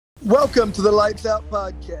Welcome to the Lytes Out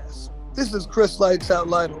podcast. This is Chris Lytes Out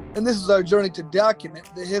Lytle, and this is our journey to document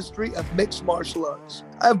the history of mixed martial arts.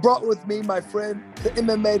 I have brought with me my friend, the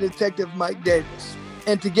MMA detective Mike Davis,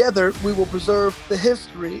 and together we will preserve the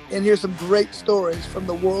history and hear some great stories from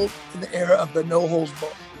the world in the era of the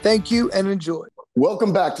no-holds-barred. Thank you and enjoy.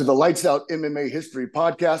 Welcome back to the Lytes Out MMA History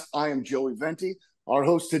Podcast. I am Joey Venti. Our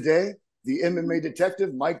host today, the MMA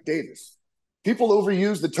detective Mike Davis. People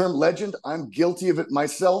overuse the term legend. I'm guilty of it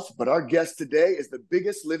myself, but our guest today is the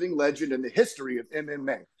biggest living legend in the history of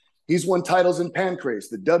MMA. He's won titles in Pancrase,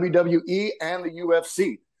 the WWE, and the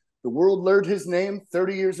UFC. The world learned his name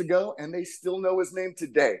 30 years ago, and they still know his name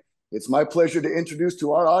today. It's my pleasure to introduce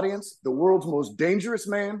to our audience the world's most dangerous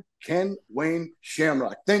man, Ken Wayne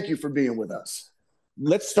Shamrock. Thank you for being with us.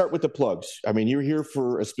 Let's start with the plugs. I mean, you're here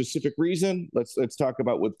for a specific reason. Let's talk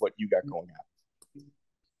about what you got going on.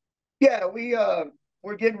 Yeah,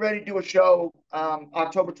 we're getting ready to do a show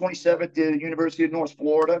October 27th at the University of North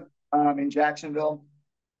Florida in Jacksonville.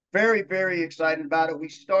 Very, very excited about it. We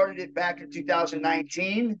started it back in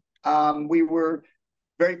 2019. We were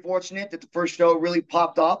very fortunate that the first show really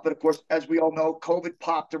popped off. But, of course, as we all know, COVID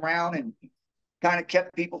popped around and kind of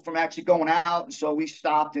kept people from actually going out. And so we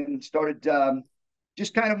stopped and started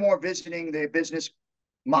just kind of more visiting the business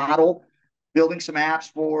model, building some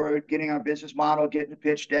apps for getting our business model, getting a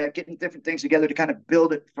pitch deck, getting different things together to kind of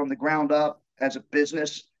build it from the ground up as a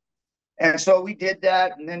business. And so we did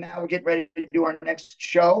that, and then now we're getting ready to do our next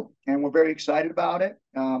show, and we're very excited about it,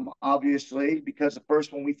 obviously, because the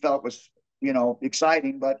first one we felt was,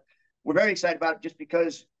 exciting, but we're very excited about it just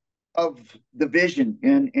because of the vision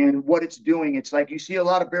and what it's doing. It's like you see a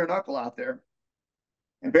lot of bare knuckle out there,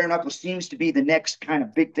 and bare knuckle seems to be the next kind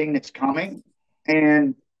of big thing that's coming,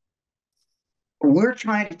 and we're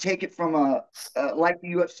trying to take it from like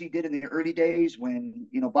the UFC did in the early days when,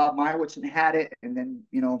 Bob Meyrowitz had it. And then,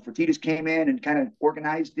 Fertitas came in and kind of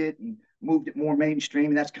organized it and moved it more mainstream.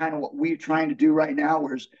 And that's kind of what we're trying to do right now,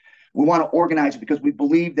 whereas we want to organize it because we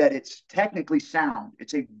believe that it's technically sound.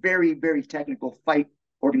 It's a very, very technical fight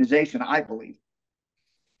organization, I believe.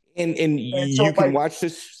 And so you can watch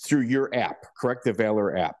this through your app, correct? The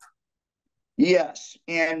Valor app. Yes,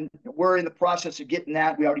 and we're in the process of getting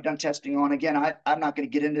that. We already done testing on. Again, I'm not going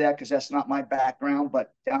to get into that because that's not my background,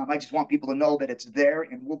 but I just want people to know that it's there,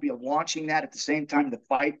 and we'll be launching that at the same time the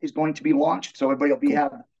fight is going to be launched. So everybody will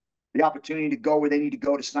have the opportunity to go where they need to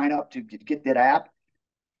go to sign up to get that app.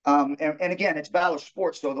 And again, it's Valor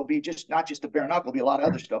Sports, so there'll be not just the bare knuckle, there'll be a lot of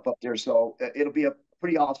other stuff up there. So it'll be a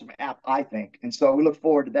pretty awesome app, I think. And so we look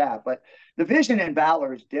forward to that. But the vision in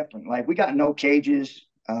Valor is different. Like, we got no cages.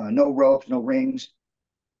 No ropes, no rings,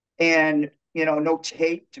 and no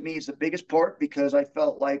tape. To me is the biggest part, because I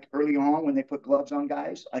felt like early on when they put gloves on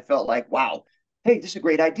guys, I felt like, wow, hey, this is a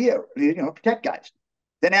great idea, protect guys.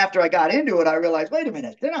 Then after I got into it, I realized, wait a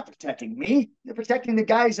minute, they're not protecting me, they're protecting the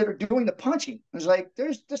guys that are doing the punching. It's like,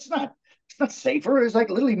 it's not safer, it's like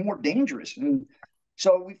literally more dangerous. And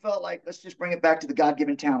so we felt like, let's just bring it back to the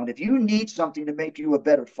God-given talent. If you need something to make you a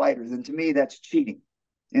better fighter, then to me that's cheating.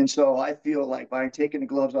 And so I feel like by taking the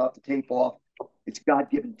gloves off, the tape off, it's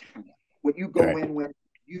God-given talent. What you go in with,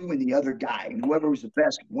 you and the other guy, and whoever was the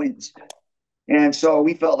best wins. And so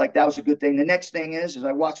we felt like that was a good thing. The next thing is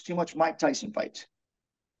I watched too much Mike Tyson fights.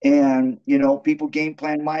 And, people game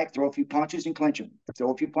plan Mike, throw a few punches and clinch him.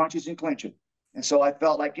 Throw a few punches and clinch him. And so I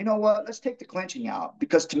felt like, let's take the clinching out.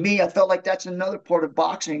 Because to me, I felt like that's another part of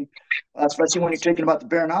boxing, especially when you're talking about the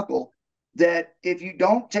bare knuckle, that if you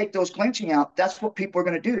don't take those clinching out, that's what people are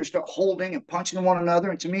going to do. They start holding and punching one another.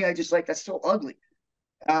 And to me, I just like, that's so ugly.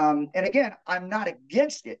 And again, I'm not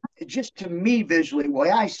against it. It just, to me, visually, the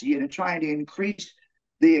way I see it and trying to increase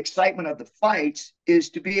the excitement of the fights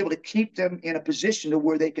is to be able to keep them in a position to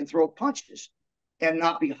where they can throw punches and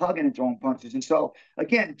not be hugging and throwing punches. And so,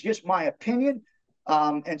 again, just my opinion.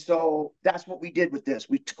 And so that's what we did with this.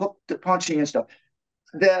 We took the punching and stuff.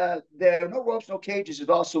 The no ropes, no cages is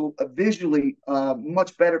also visually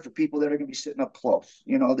much better for people that are going to be sitting up close.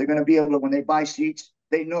 They're going to be able to, when they buy seats,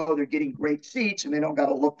 they know they're getting great seats and they don't got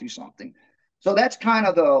to look through something. So that's kind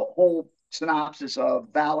of the whole synopsis of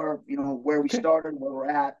Valor, where we started, where we're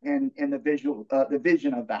at, and the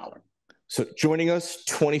vision of Valor. So joining us,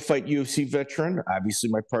 20-fight UFC veteran, obviously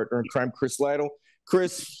my partner in crime, Chris Lytle.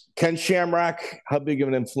 Chris, Ken Shamrock, how big of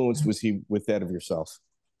an influence was he with that of yourself?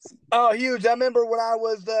 Oh, huge. I remember when I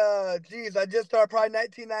was, I just started probably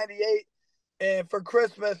 1998. And for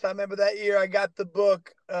Christmas, I remember that year I got the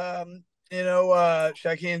book,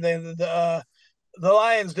 Shaquille, the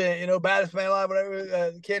Lions Den, baddest man alive,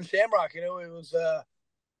 whatever, Ken Shamrock, it was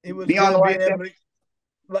Beyond the Lions Den.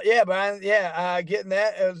 But yeah, Brian, getting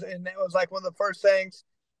that, that was like one of the first things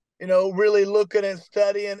really looking and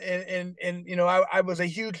studying. And I was a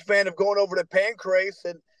huge fan of going over to Pancrase,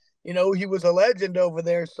 and, he was a legend over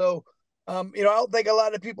there. So, I don't think a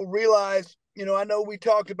lot of people realize, I know we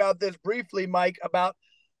talked about this briefly, Mike, about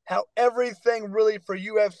how everything really for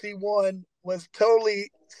UFC 1 was totally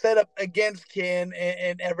set up against Ken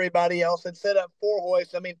and everybody else, and set up for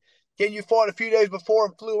Royce. I mean, Ken, you fought a few days before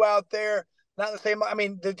and flew out there. Not the same. I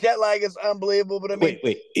mean, the jet lag is unbelievable, but I mean,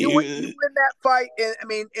 Wait. you win that fight, and I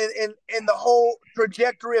mean, in the whole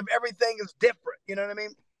trajectory of everything is different. You know what I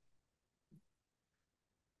mean?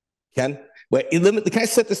 Ken, wait, can I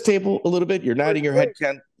set this table a little bit? You're nodding your head,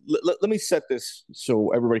 Ken. Let me set this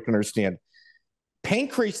so everybody can understand.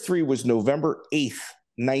 Pancrase 3 was November 8th,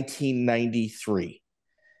 1993.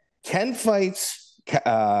 Ken fights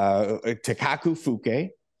Takaku Fuke.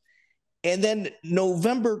 And then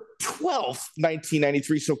November 12th,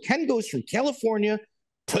 1993. So Ken goes from California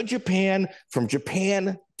to Japan, from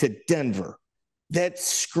Japan to Denver. That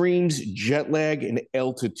screams jet lag and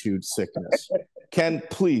altitude sickness. Ken,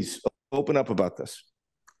 please open up about this.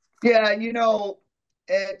 Yeah,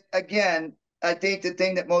 again, I think the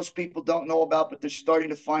thing that most people don't know about, but they're starting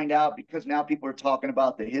to find out because now people are talking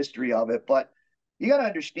about the history of it. But you got to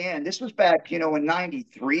understand, this was back, in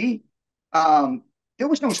 93. There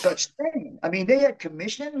was no such thing. I mean, they had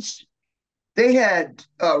commissions. They had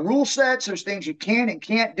rule sets. There's things you can and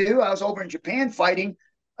can't do. I was over in Japan fighting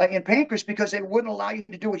in Pancrase because they wouldn't allow you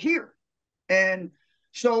to do it here. And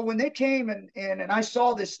so when they came and I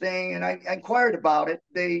saw this thing and I inquired about it,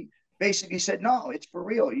 they basically said, no, it's for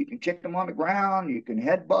real. You can kick them on the ground. You can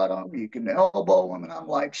headbutt them. You can elbow them. And I'm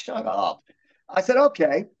like, shut up. I said,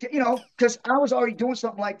 okay, because I was already doing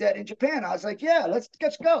something like that in Japan. I was like, yeah,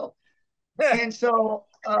 let's go. And so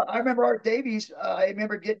I remember Art Davies. I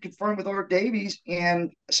remember getting confirmed with Art Davies.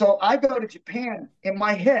 And so I go to Japan in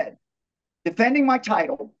my head, defending my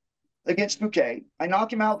title against Fouquet. I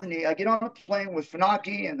knock him out the knee. I get on a plane with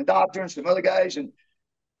Funaki and the doctor and some other guys. And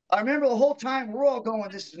I remember the whole time we're all going,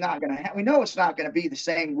 this is not going to happen. We know it's not going to be the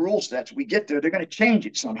same rule sets. We get there, they're going to change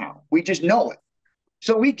it somehow. We just know it.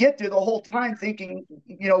 So we get there the whole time thinking,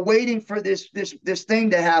 waiting for this thing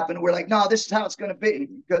to happen. We're like, no, this is how it's going to be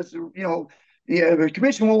because, the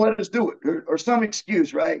commission won't let us do it or some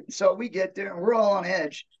excuse, right? So we get there and we're all on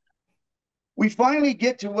edge. We finally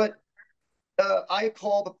get to what I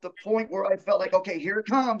call the point where I felt like, okay, here it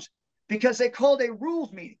comes, because they called a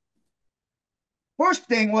rules meeting. First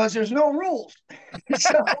thing was there's no rules.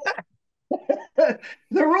 So the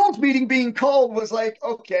rules meeting being called was like,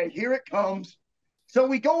 okay, here it comes. So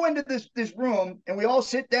we go into this room and we all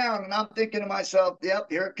sit down and I'm thinking to myself, yep,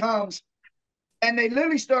 here it comes. And they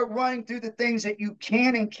literally start running through the things that you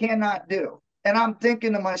can and cannot do. And I'm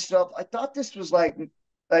thinking to myself, I thought this was like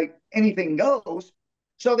anything goes.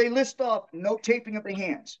 So they list off no taping of the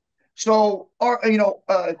hands. So Art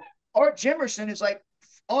Jimerson is like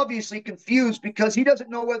obviously confused because he doesn't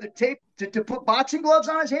know whether to put boxing gloves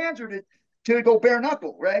on his hands or to go bare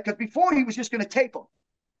knuckle, right? Because before he was just going to tape them.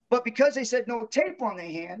 But because they said no tape on the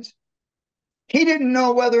hands, he didn't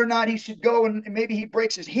know whether or not he should go and maybe he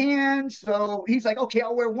breaks his hand. So he's like, okay,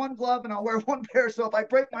 I'll wear one glove and I'll wear one pair. So if I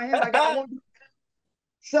break my hand, I got one.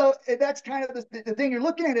 So that's kind of the thing you're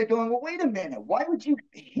looking at it going, well, wait a minute. Why would you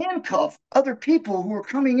handcuff other people who are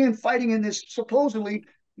coming in fighting in this supposedly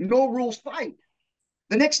no rules fight?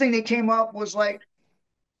 The next thing they came up was like,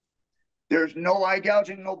 there's no eye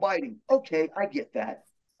gouging, no biting. Okay, I get that.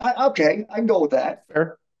 Okay, I can go with that.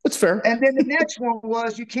 Fair. That's fair. And then the next one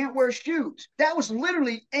was you can't wear shoes. That was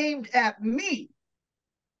literally aimed at me.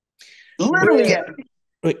 Literally at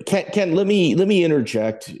me. Ken, let me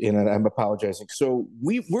interject, and I'm apologizing. So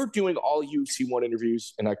we're doing all UFC 1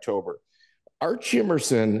 interviews in October. Art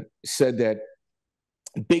Jimerson said that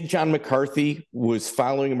Big John McCarthy was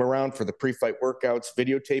following him around for the pre-fight workouts,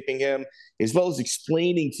 videotaping him, as well as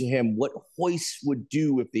explaining to him what Royce would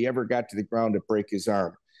do if they ever got to the ground to break his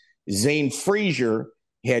arm. Zane Frazier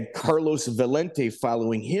had Carlos Valente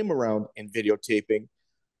following him around and videotaping.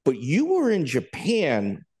 But you were in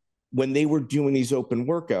Japan when they were doing these open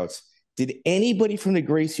workouts. Did anybody from the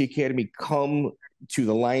Gracie Academy come to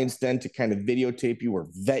the Lions Den to kind of videotape you or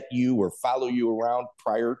vet you or follow you around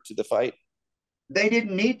prior to the fight? They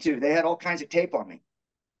didn't need to. They had all kinds of tape on me.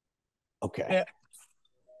 Okay. Yeah.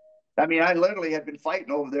 I mean, I literally had been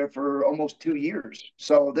fighting over there for almost 2 years.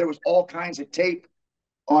 So there was all kinds of tape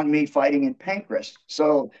on me fighting in Pancrase.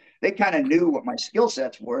 So they kind of knew what my skill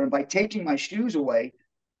sets were. And by taking my shoes away,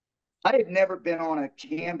 I had never been on a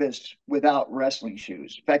canvas without wrestling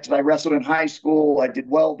shoes. In fact, I wrestled in high school. I did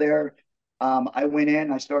well there. I went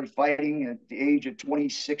in, I started fighting at the age of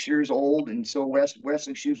 26 years old. And so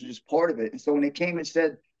wrestling shoes was just part of it. And so when they came and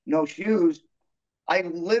said, no shoes. I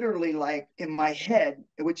literally, like, in my head,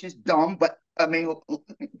 which is dumb, but I mean,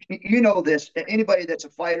 you know this. Anybody that's a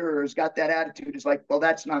fighter or has got that attitude is like, well,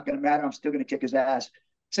 that's not going to matter. I'm still going to kick his ass.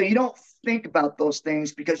 So you don't think about those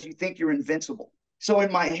things because you think you're invincible. So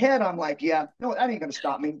in my head, I'm like, yeah, no, that ain't going to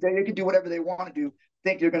stop me. They can do whatever they want to do,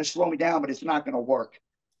 think they're going to slow me down, but it's not going to work.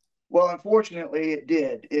 Well, unfortunately, it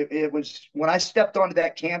did. It was when I stepped onto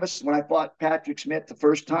that canvas, when I fought Patrick Smith the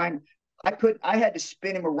first time, I had to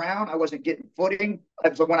spin him around. I wasn't getting footing.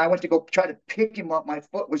 So when I went to go try to pick him up, my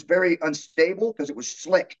foot was very unstable because it was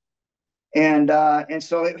slick. And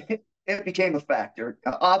so it became a factor.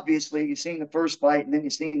 Obviously, you've seen the first fight and then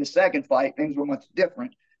you've seen the second fight. Things were much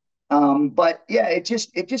different. But yeah, it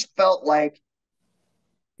just felt like,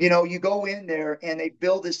 you go in there and they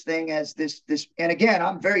build this thing as this. And again,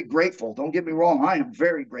 I'm very grateful. Don't get me wrong. I am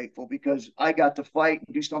very grateful because I got to fight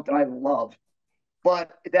and do something I love.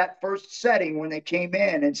 But that first setting, when they came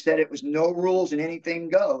in and said it was no rules and anything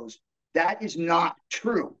goes, that is not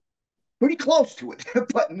true. Pretty close to it,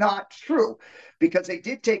 but not true, because they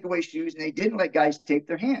did take away shoes and they didn't let guys tape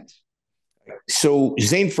their hands. So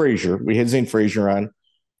Zane Frazier, we had Zane Frazier on,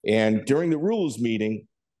 and during the rules meeting,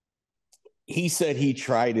 he said he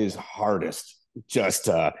tried his hardest just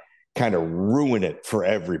to kind of ruin it for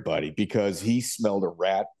everybody because he smelled a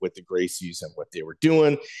rat with the Gracies and what they were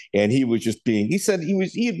doing. And he was just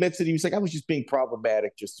he admits that he was like, I was just being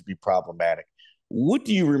problematic just to be problematic. What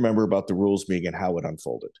do you remember about the rules meeting and how it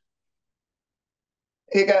unfolded?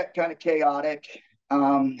 It got kind of chaotic.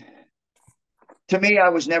 To me, I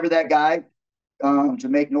was never that guy to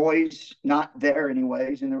make noise, not there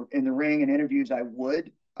anyways. In the ring and interviews, I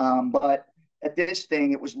would. But at this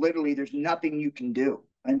thing, it was literally, there's nothing you can do.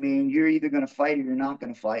 I mean, you're either going to fight or you're not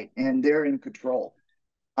going to fight, and they're in control.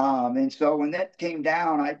 And so when that came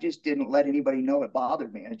down, I just didn't let anybody know it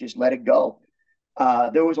bothered me. I just let it go.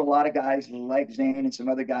 There was a lot of guys like Zane and some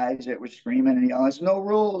other guys that were screaming and yelling, there's no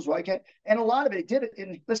rules. Why can't? And a lot of it did it.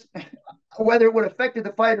 And listen, whether it would have affected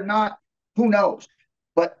the fight or not, who knows?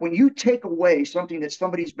 But when you take away something that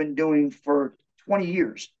somebody's been doing for 20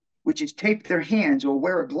 years, which is tape their hands or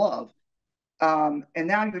wear a glove, and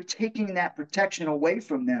now you're taking that protection away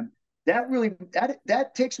from them,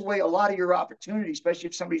 that takes away a lot of your opportunity, especially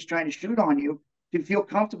if somebody's trying to shoot on you, to feel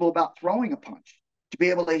comfortable about throwing a punch, to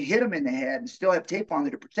be able to hit them in the head and still have tape on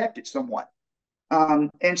there to protect it somewhat.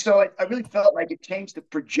 And so I really felt like it changed the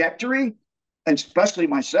trajectory, and especially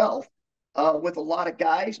myself, with a lot of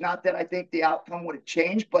guys. Not that I think the outcome would have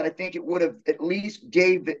changed, but I think it would have at least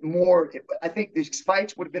gave it more. I think these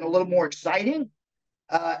fights would have been a little more exciting,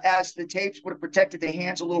 as the tapes would have protected the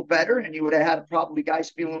hands a little better, and you would have had probably guys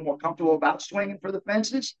feel a little more comfortable about swinging for the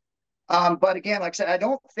fences. But again, like I said, I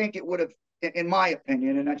don't think it would have, in my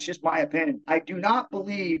opinion, and that's just my opinion, I do not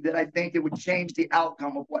believe that I think it would change the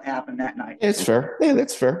outcome of what happened that night. It's fair. Yeah,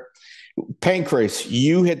 that's fair. Pancrase,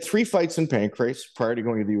 you had 3 fights in Pancrase prior to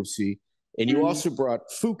going to the UFC, and you also brought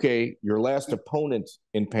Fouquet, your last opponent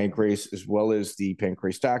in Pancrase, as well as the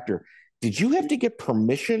Pancrase doctor. Did you have to get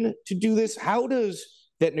permission to do this? How does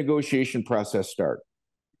that negotiation process start?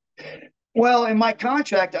 Well, in my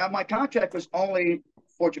contract was only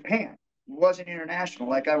for Japan. It wasn't international.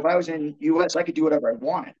 Like if I was in U.S., I could do whatever I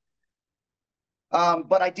wanted.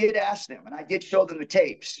 But I did ask them, and I did show them the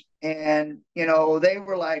tapes. And, they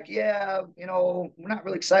were like, yeah, we're not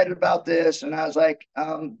really excited about this. And I was like,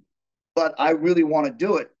 but I really want to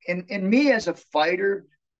do it. And me as a fighter,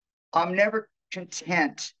 I'm never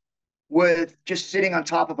content with just sitting on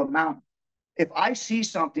top of a mountain. If I see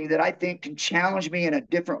something that I think can challenge me in a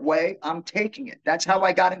different way, I'm taking it. That's how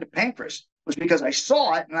I got into Pancrase, was because I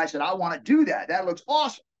saw it and I said, I want to do that. That looks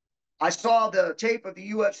awesome. I saw the tape of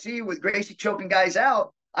the UFC with Gracie choking guys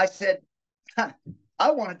out. I said,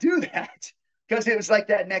 I want to do that, because it was like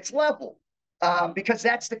that next level. Because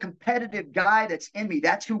that's the competitive guy that's in me.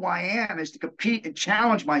 That's who I am, is to compete and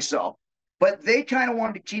challenge myself. But they kind of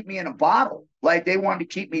wanted to keep me in a bottle. Like they wanted to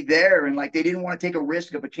keep me there, and like they didn't want to take a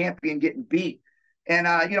risk of a champion getting beat. And,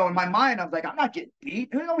 in my mind, I was like, I'm not getting beat.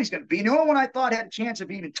 Who knows he's going to beat? The only one I thought had a chance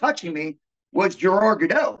of even touching me was Gerard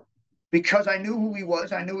Godot, because I knew who he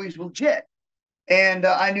was. I knew he was legit. And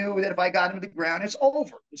I knew that if I got him to the ground, it's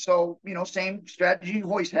over. So, same strategy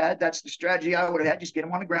Royce had. That's the strategy I would have had. Just get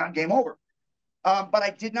him on the ground, game over. But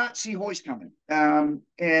I did not see Royce coming. And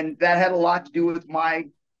that had a lot to do with my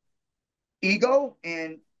ego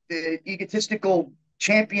and the egotistical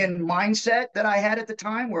champion mindset that I had at the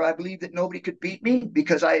time, where I believed that nobody could beat me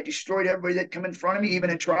because I had destroyed everybody that come in front of me. Even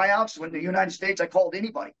in tryouts, when the United States, I called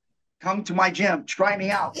anybody, come to my gym, try me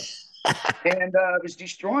out. And I was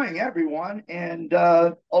destroying everyone. And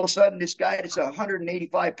all of a sudden, this guy that's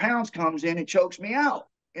 185 pounds comes in and chokes me out.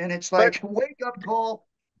 And it's like, wake up call,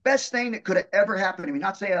 best thing that could have ever happened to me.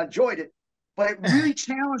 Not saying I enjoyed it, but it really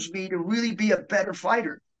challenged me to really be a better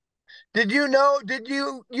fighter. Did you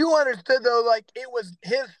understood though, like it was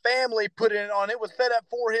his family putting it on. It was set up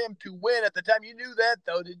for him to win at the time. You knew that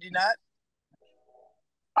though, did you not?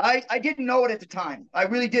 I didn't know it at the time. I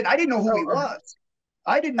really didn't. I didn't know who he was.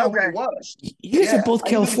 I didn't know who he was. You guys are both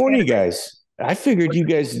California guys. I figured you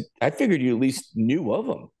at least knew of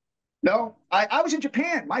him. No, I was in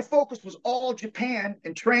Japan. My focus was all Japan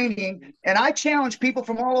and training, and I challenged people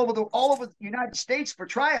from all over the United States for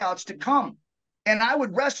tryouts to come. And I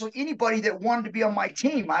would wrestle anybody that wanted to be on my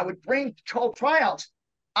team. I would bring 12 tryouts.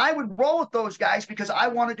 I would roll with those guys because I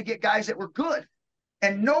wanted to get guys that were good.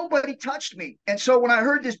 And nobody touched me. And so when I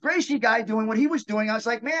heard this Gracie guy doing what he was doing, I was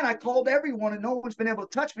like, man, I called everyone and no one's been able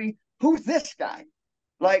to touch me. Who's this guy?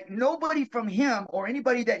 Like nobody from him or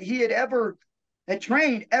anybody that he had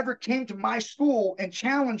trained ever came to my school and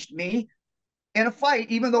challenged me in a fight,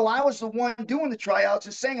 even though I was the one doing the tryouts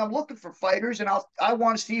and saying I'm looking for fighters and I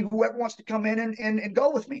want to see whoever wants to come in and go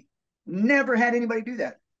with me. Never had anybody do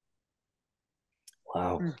that.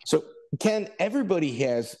 Wow. So Ken, everybody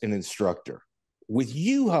has an instructor. With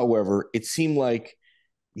you, however, it seemed like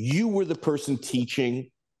you were the person teaching,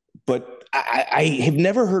 but I have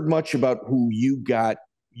never heard much about who you got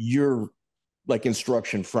your like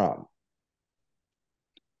instruction from.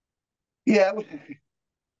 Yeah,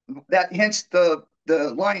 that hence the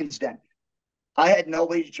Lion's Den. I had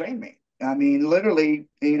nobody to train me. I mean, literally,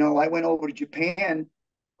 I went over to Japan,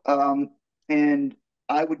 and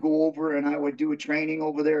I would go over and I would do a training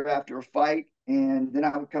over there after a fight, and then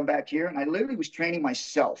I would come back here, and I literally was training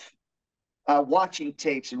myself, watching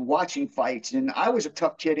tapes and watching fights. And I was a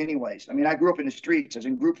tough kid, anyways. I mean, I grew up in the streets. I was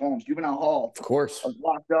in group homes, juvenile hall. Of course, I was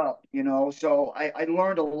locked up. So I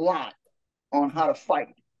learned a lot on how to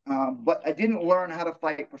fight. But I didn't learn how to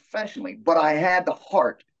fight professionally, but I had the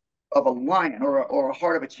heart of a lion or a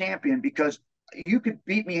heart of a champion, because you could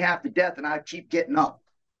beat me half to death and I'd keep getting up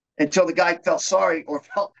until the guy felt sorry or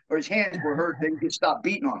his hands were hurt. Then he'd stop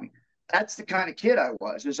beating on me. That's the kind of kid I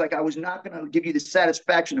was. It's like I was not going to give you the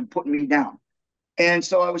satisfaction of putting me down. And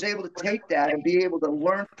so I was able to take that and be able to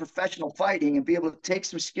learn professional fighting and be able to take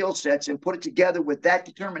some skill sets and put it together with that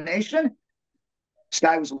determination.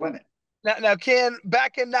 Sky was the limit. Now, Ken,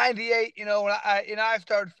 back in '98, when I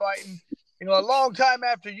started fighting, a long time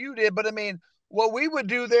after you did. But I mean, what we would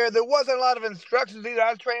do there wasn't a lot of instructions either.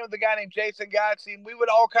 I was training with a guy named Jason Gotzi, and we would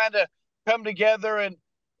all kind of come together and,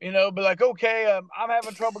 be like, okay, I'm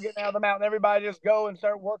having trouble getting out of the mountain. Everybody just go and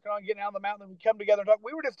start working on getting out of the mountain. And we come together and talk.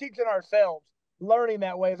 We were just teaching ourselves, learning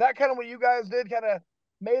that way. Is that kind of what you guys did? Kind of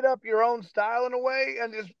made up your own style in a way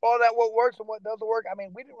and just thought out what works and what doesn't work? I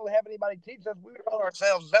mean, we didn't really have anybody teach us. We were all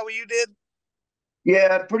ourselves. Is that what you did?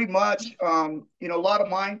 Yeah, pretty much. A lot of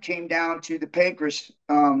mine came down to the Pancrase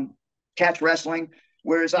catch wrestling,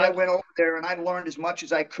 whereas I went over there and I learned as much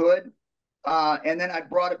as I could. And then I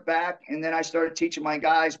brought it back, and then I started teaching my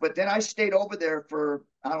guys. But then I stayed over there for,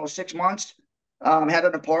 6 months, had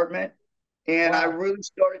an apartment, and I really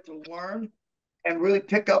started to learn and really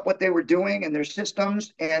pick up what they were doing and their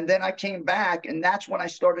systems. And then I came back, and that's when I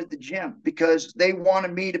started the gym, because they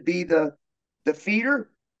wanted me to be the feeder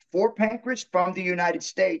for Pancrase from the United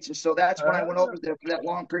States. And so that's when I went over there for that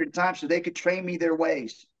long period of time so they could train me their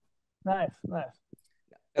ways. Nice.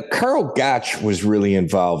 Carl Gotch was really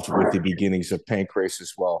involved with the beginnings of Pancrase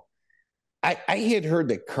as well. I had heard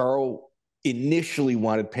that Carl initially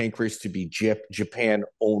wanted Pancrase to be Japan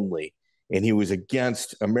only, and he was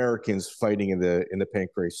against Americans fighting in the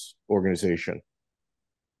Pancrase organization.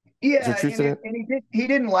 Yeah, and he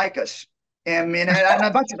didn't like us. And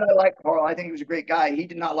as much as I like Carl, I think he was a great guy. He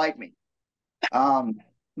did not like me.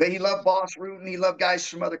 But he loved Boss Root and he loved guys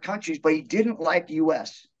from other countries, but he didn't like the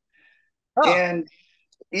U.S. Oh. And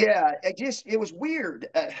yeah, it was weird.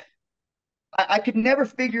 I could never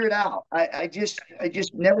figure it out. I just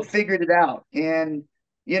never figured it out. And,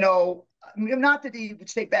 not that he would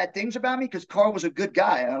say bad things about me, because Carl was a good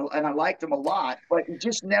guy and I liked him a lot, but it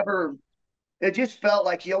just felt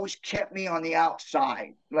like he always kept me on the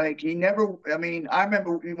outside. Like I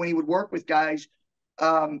remember when he would work with guys,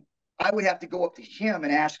 I would have to go up to him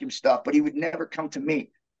and ask him stuff, but he would never come to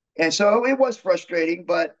me. And so it was frustrating.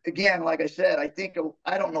 But again, like I said,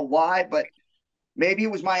 I don't know why, but maybe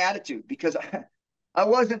it was my attitude, because I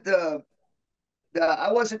wasn't the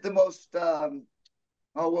most,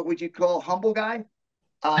 what would you call, humble guy.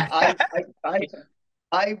 I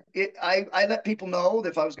let people know that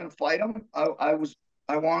if I was going to fight them,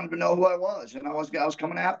 I wanted to know who I was, and I was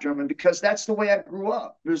coming after them. And because that's the way I grew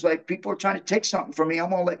up, it was like people are trying to take something from me. I'm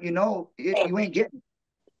going to let you know you ain't getting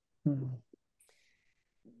it.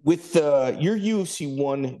 With your UFC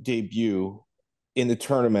 1 debut in the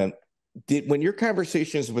tournament, when your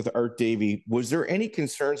conversations with Art Davie, was there any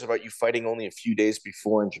concerns about you fighting only a few days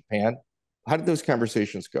before in Japan? How did those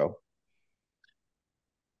conversations go?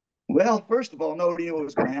 Well, first of all, nobody knew what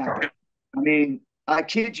was going to happen. I mean, I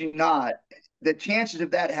kid you not, the chances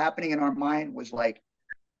of that happening in our mind was like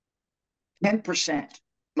 10%.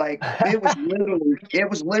 Like it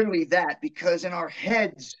was literally that, because in our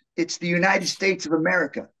heads, it's the United States of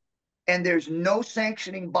America. And there's no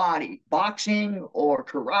sanctioning body, boxing or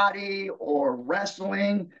karate or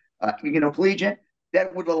wrestling, collegiate,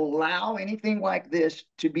 that would allow anything like this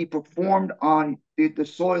to be performed on the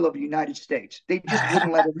soil of the United States. They just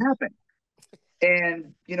wouldn't let it happen.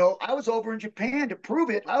 And, I was over in Japan to prove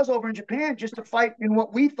it. I was over in Japan just to fight in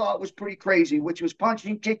what we thought was pretty crazy, which was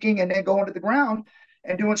punching, kicking, and then going to the ground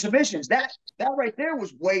and doing submissions. That right there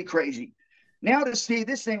was way crazy. Now to see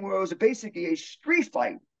this thing where it was basically a street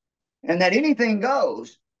fight and that anything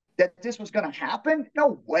goes, that this was going to happen?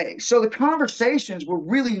 No way. So the conversations were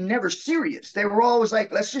really never serious. They were always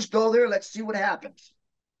like, let's just go there. Let's see what happens.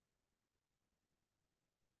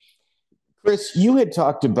 Chris, you had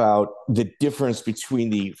talked about the difference between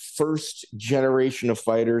the first generation of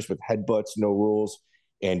fighters with headbutts, no rules,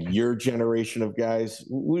 and your generation of guys.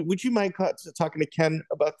 Would you mind talking to Ken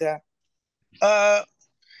about that?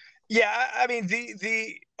 Yeah, I mean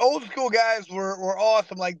the old school guys were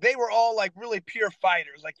awesome. Like they were all like really pure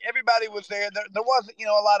fighters. Like everybody was there. There wasn't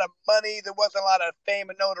a lot of money. There wasn't a lot of fame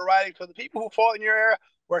and notoriety. So the people who fought in your era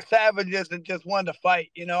were savages and just wanted to fight.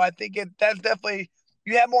 I think that's definitely,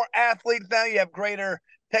 you have more athletes now. You have greater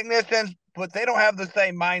technicians, but they don't have the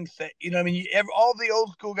same mindset. I mean, all the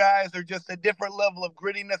old school guys are just a different level of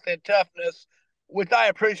grittiness and toughness, which I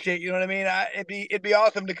appreciate. You know what I mean? It'd be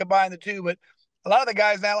awesome to combine the two, but a lot of the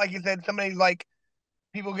guys now, like you said, somebody like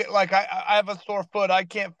people get like, I have a sore foot. I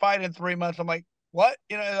can't fight in 3 months. I'm like, what?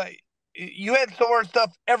 Like you had sore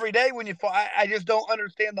stuff every day when you fought. I just don't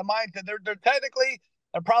understand the mindset.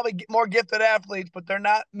 They're probably more gifted athletes, but they're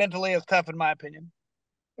not mentally as tough, in my opinion.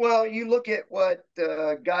 Well, you look at what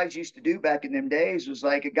guys used to do back in them days. Was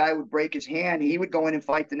like a guy would break his hand, he would go in and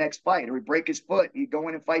fight the next fight, or he'd break his foot, he'd go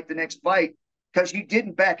in and fight the next fight, because you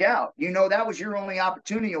didn't back out. That was your only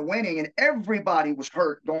opportunity of winning, and everybody was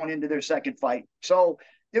hurt going into their second fight. So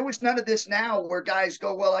there was none of this now where guys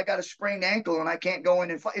go, well, I got a sprained ankle and I can't go in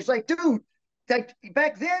and fight. It's like, dude, like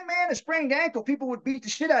back then, man, a sprained ankle, people would beat the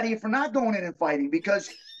shit out of you for not going in and fighting, because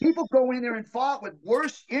people go in there and fought with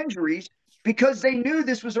worse injuries because they knew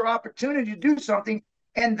this was their opportunity to do something.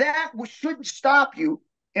 And that shouldn't stop you,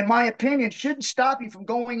 in my opinion, shouldn't stop you from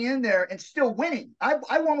going in there and still winning. I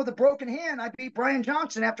won with a broken hand. I beat Brian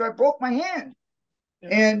Johnson after I broke my hand. Yeah.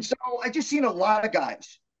 And so I just seen a lot of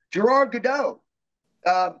guys. Gerard Godot,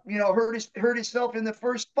 hurt himself in the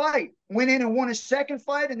first fight, went in and won his second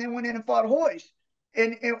fight, and then went in and fought Royce,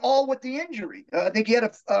 and all with the injury. I think he had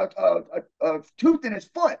a tooth in his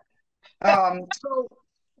foot. So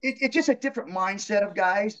it's just a different mindset of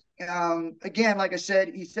guys. Again, like I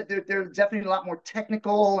said, he said they're definitely a lot more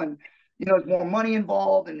technical, and there's more money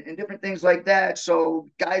involved and different things like that. So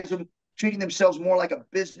guys are treating themselves more like a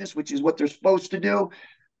business, which is what they're supposed to do.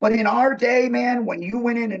 But in our day, man, when you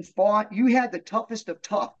went in and fought, you had the toughest of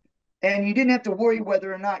tough, and you didn't have to worry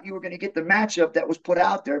whether or not you were going to get the matchup that was put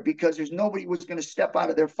out there, because there's nobody was going to step out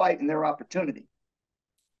of their fight and their opportunity.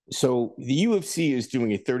 So the UFC is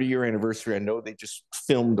doing a 30-year anniversary. I know they just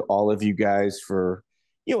filmed all of you guys for,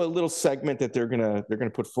 a little segment that they're gonna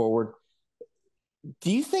put forward.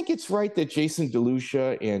 Do you think it's right that Jason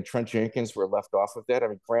DeLucia and Trent Jenkins were left off of that? I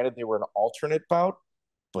mean, granted, they were an alternate bout,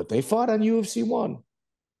 but they fought on UFC 1.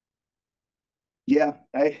 Yeah.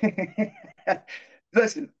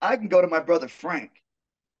 Listen, I can go to my brother Frank.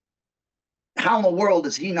 How in the world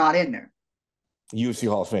is he not in there? UFC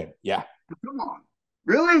Hall of Fame. Yeah. Come on.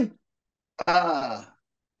 Really?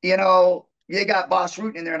 You got Boss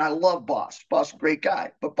Root in there, and I love Boss. Boss is a great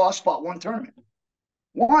guy. But Boss fought one tournament.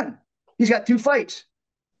 One. He's got 2 fights.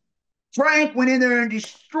 Frank went in there and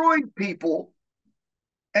destroyed people,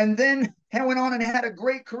 and then went on and had a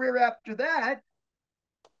great career after that,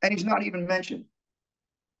 and he's not even mentioned.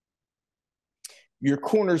 Your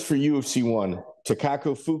corners for UFC 1,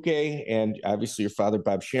 Takako Fuke and obviously your father,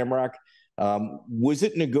 Bob Shamrock. Was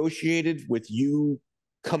it negotiated with you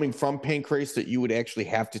coming from Pancrase that you would actually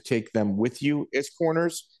have to take them with you as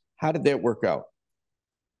corners? How did that work out?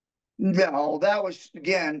 No, that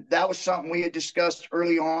was something we had discussed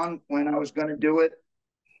early on when I was going to do it.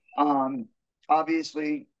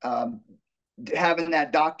 Obviously, having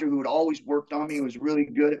that doctor who had always worked on me was really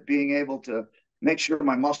good at being able to make sure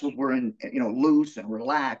my muscles were loose and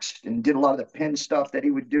relaxed, and did a lot of the pin stuff that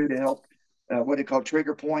he would do to help what they call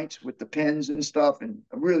trigger points with the pins and stuff. And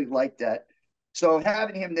I really liked that. So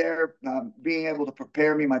having him there, being able to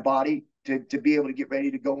prepare me, my body to be able to get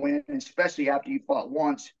ready to go in, and especially after you fought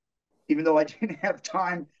once, even though I didn't have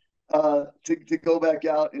time to go back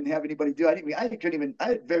out and have anybody do it. I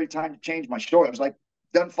had very time to change my story. I was like,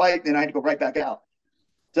 done fight, then I had to go right back out.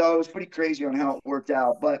 So it was pretty crazy on how it worked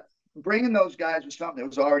out. But bringing those guys was something that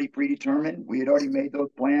was already predetermined. We had already made those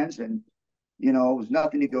plans, and, it was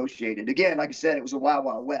nothing negotiated. Again, like I said, it was a Wild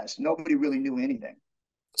Wild West. Nobody really knew anything.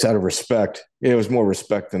 It's out of respect. It was more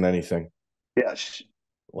respect than anything. Yes.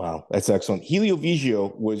 Wow, that's excellent. Helio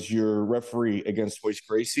Vigio was your referee against Royce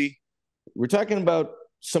Gracie. We're talking about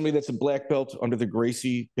somebody that's a black belt under the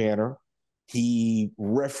Gracie banner. He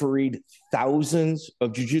refereed thousands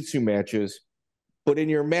of jiu-jitsu matches, but in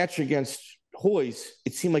your match against Royce,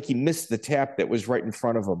 it seemed like he missed the tap that was right in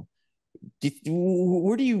front of him.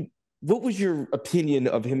 What was your opinion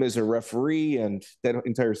of him as a referee and that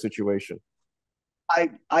entire situation?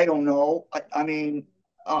 I don't know.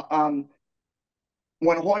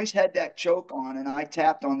 When Royce had that choke on and I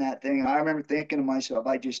tapped on that thing, I remember thinking to myself,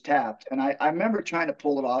 I just tapped. And I remember trying to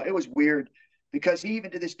pull it off. It was weird because he even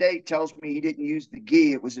to this day tells me he didn't use the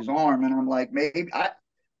gi. It was his arm. And I'm like, maybe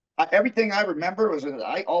everything I remember was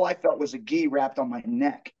all I felt was a gi wrapped on my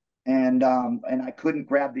neck. And I couldn't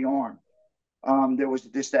grab the arm. There was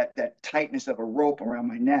that tightness of a rope around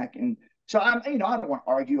my neck. And so I don't want to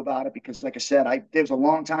argue about it because, like I said, it was a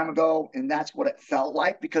long time ago, and that's what it felt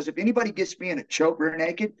like. Because if anybody gets me in a choke rear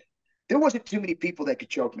naked, there wasn't too many people that could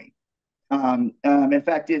choke me. In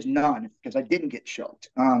fact, there's none because I didn't get choked.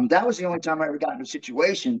 That was the only time I ever got in a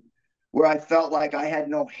situation where I felt like I had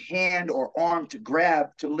no hand or arm to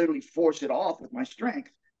grab to literally force it off with my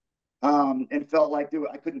strength, and felt like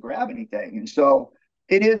I couldn't grab anything. And so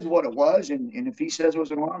it is what it was, and if he says it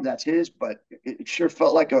was an arm, that's his. But it sure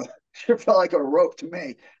felt like a rope to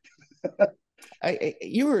me.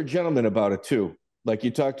 You were a gentleman about it too. Like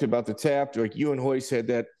you talked about the tap, like you and Royce had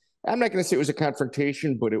that. I'm not going to say it was a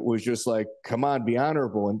confrontation, but it was just like, come on, be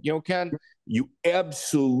honorable. And Ken, you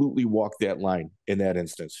absolutely walked that line in that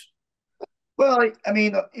instance. Well,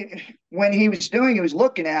 when he was doing, he was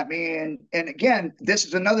looking at me, and again, this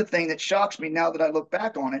is another thing that shocks me now that I look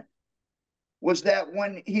back on it. Was that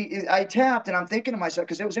when I tapped, and I'm thinking to myself,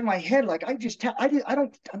 because it was in my head, like, I just tapped.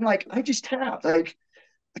 I just tapped. Like,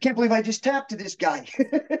 I can't believe I just tapped to this guy.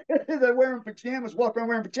 They're wearing pajamas, walk around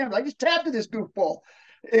wearing pajamas. I just tapped to this goofball.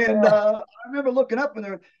 And I remember looking up and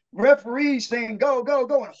the referee saying, go, go,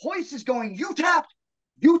 go. And Royce is going, you tapped.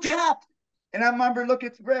 And I remember looking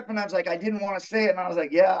at the ref and I was like, I didn't want to say it. And I was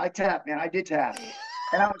like, yeah, I tapped, man. I did tap.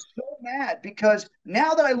 And I was so mad because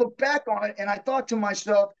now that I look back on it and I thought to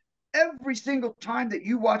myself, every single time that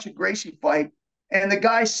you watch a Gracie fight and the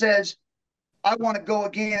guy says, I want to go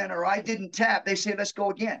again, or I didn't tap, they say, let's go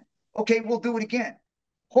again. Okay, we'll do it again.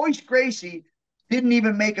 Royce Gracie didn't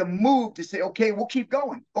even make a move to say, okay, we'll keep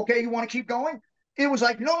going. Okay, you want to keep going? It was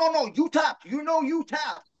like, no, you tapped. You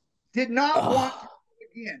tapped. Did not want to do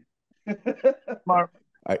it again. All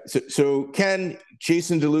right, so Ken,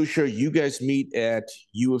 Jason DeLucia, you guys meet at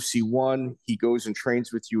UFC 1. He goes and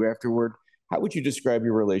trains with you afterward. How would you describe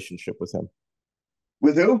your relationship with him?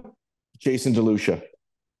 With who? Jason DeLucia.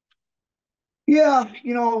 Yeah,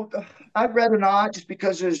 I'd rather not, just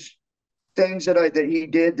because there's things that he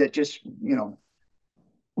did that just,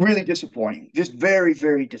 really disappointing. Just very,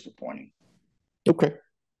 very disappointing. Okay,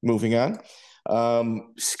 moving on.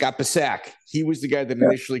 Scott Bessac. He was the guy that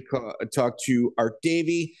initially talked to Art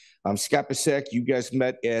Davie. Scott Bessac, you guys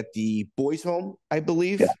met at the boys' home, I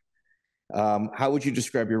believe. Yeah. How would you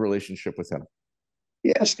describe your relationship with him?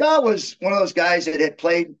 Yeah, Scott was one of those guys that had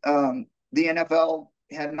played the NFL,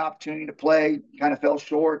 had an opportunity to play, kind of fell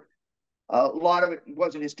short. A lot of it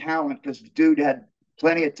wasn't his talent, because the dude had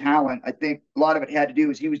plenty of talent. I think a lot of it had to do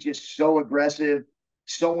with he was just so aggressive,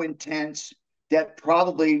 so intense, that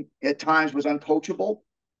probably at times was uncoachable.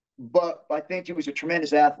 But I think he was a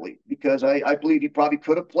tremendous athlete, because I believe he probably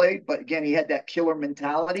could have played. But again, he had that killer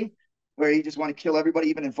mentality where he just wanted to kill everybody,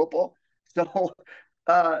 even in football. So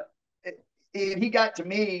he got to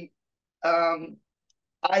me.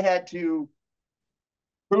 I had to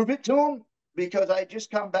prove it to him, because I had just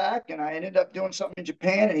come back and I ended up doing something in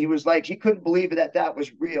Japan. And he was like, he couldn't believe that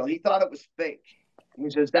was real. He thought it was fake. And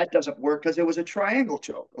he says, that doesn't work, because it was a triangle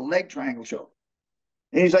choke, a leg triangle choke.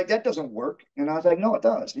 And he's like, that doesn't work. And I was like, no, it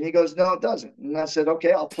does. And he goes, no, it doesn't. And I said,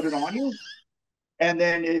 okay, I'll put it on you. And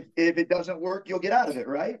then if it doesn't work, you'll get out of it,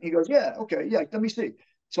 right? He goes, yeah, okay, yeah, let me see.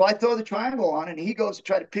 So I throw the triangle on, and he goes to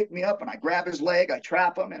try to pick me up, and I grab his leg, I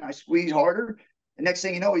trap him, and I squeeze harder. The next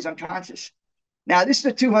thing you know, he's unconscious. Now, this is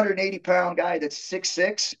a 280-pound guy that's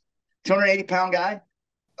 6'6", 280-pound guy,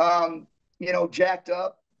 jacked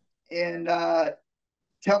up and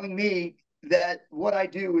telling me that what I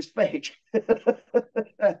do is fake.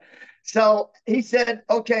 So he said,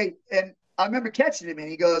 okay. And I remember catching him and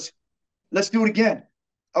he goes, let's do it again.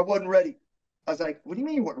 I wasn't ready. I was like, what do you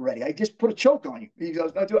mean you weren't ready? I just put a choke on you. He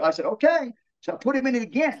goes, no, do it. I said, okay. So I put him in it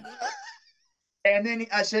again. And then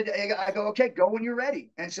I said, I go, okay, go when you're ready.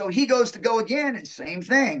 And so he goes to go again, and same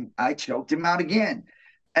thing. I choked him out again.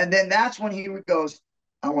 And then that's when he goes,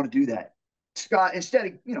 I want to do that. Scott, instead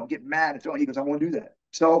of, getting mad and throwing, he goes, I want to do that.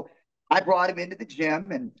 So I brought him into the gym,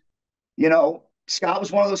 and, Scott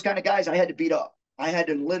was one of those kind of guys I had to beat up. I had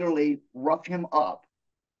to literally rough him up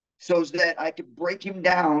so that I could break him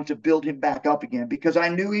down to build him back up again, because I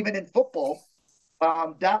knew even in football,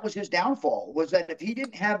 that was his downfall, was that if he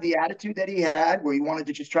didn't have the attitude that he had, where he wanted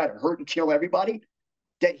to just try to hurt and kill everybody,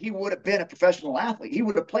 that he would have been a professional athlete. He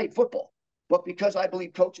would have played football. But because I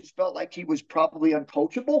believe coaches felt like he was probably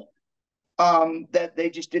uncoachable, that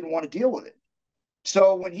they just didn't want to deal with it.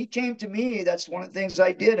 So when he came to me, that's one of the things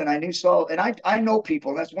I did. And I know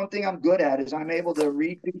people. That's one thing I'm good at, is I'm able to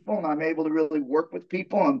read people, and I'm able to really work with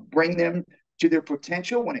people and bring them to their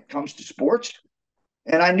potential when it comes to sports.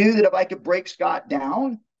 And I knew that if I could break Scott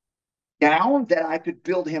down, that I could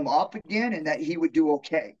build him up again and that he would do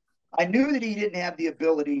okay. I knew that he didn't have the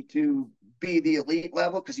ability to be the elite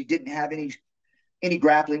level because he didn't have any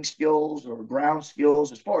grappling skills or ground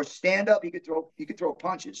skills. As far as stand up, he could throw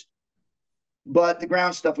punches. But the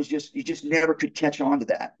ground stuff was he just never could catch on to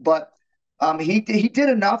that. But he did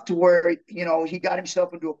enough to where, he got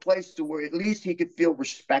himself into a place to where at least he could feel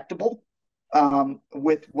respectable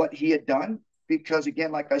with what he had done. Because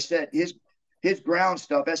again, like I said, his ground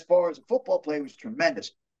stuff, as far as a football player, was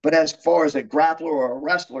tremendous. But as far as a grappler or a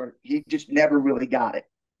wrestler, he just never really got it.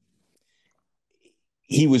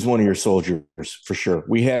 He was one of your soldiers for sure.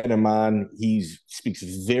 We had him on. He speaks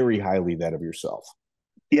very highly of yourself.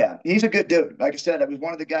 Yeah, he's a good dude. Like I said, I was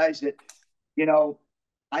one of the guys that,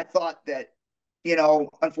 I thought that,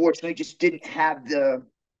 unfortunately just didn't have the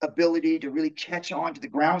ability to really catch on to the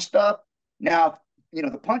ground stuff. Now,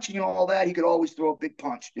 the punching and all that, he could always throw a big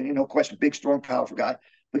punch. No question, big, strong, powerful guy,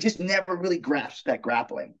 but just never really grasped that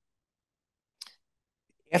grappling.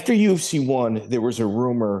 After UFC 1, there was a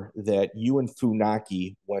rumor that you and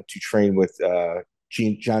Funaki went to train with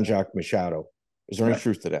Jacques Machado. Is there any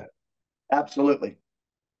truth to that? Absolutely.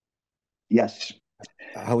 Yes.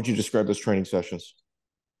 How would you describe those training sessions?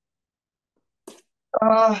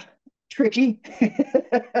 Tricky.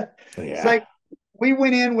 Yeah. It's like we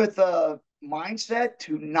went in with a mindset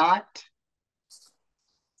to not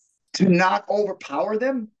overpower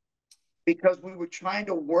them, because we were trying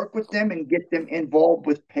to work with them and get them involved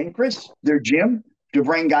with Pancrase, their gym, to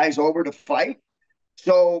bring guys over to fight.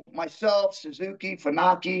 So myself, Suzuki,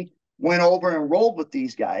 Funaki went over and rolled with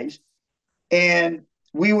these guys, and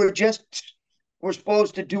we're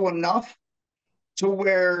supposed to do enough to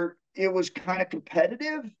where it was kind of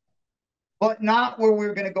competitive, but not where we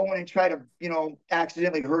were going to go in and try to,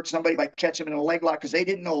 accidentally hurt somebody by catching them in a leg lock, because they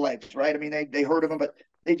didn't know legs, right? I mean, they heard of them, but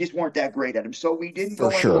they just weren't that great at them. So we didn't go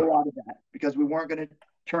into a lot of that because we weren't going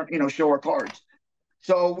to show our cards.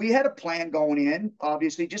 So we had a plan going in,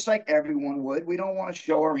 obviously, just like everyone would. We don't want to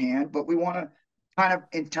show our hand, but we want to kind of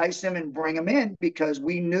entice them and bring them in, because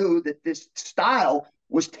we knew that this style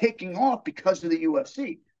was taking off because of the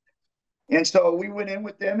UFC. And so we went in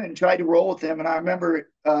with them and tried to roll with them. And I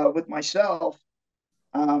remember with myself,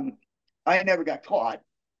 I never got caught.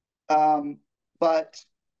 But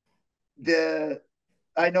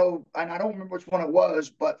I know, and I don't remember which one it was,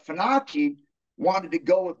 but Funaki wanted to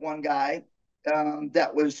go with one guy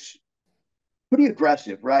that was pretty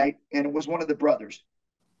aggressive, right? And it was one of the brothers.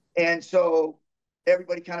 And so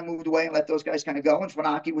everybody kind of moved away and let those guys kind of go. And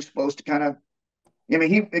Funaki was supposed to kind of,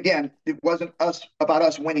 it wasn't about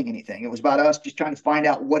us winning anything. It was about us just trying to find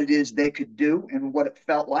out what it is they could do and what it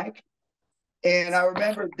felt like. And I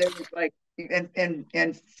remember there was like, and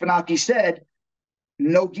Funaki said,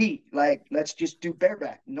 no gi, like, let's just do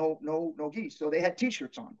bareback, no gi. So they had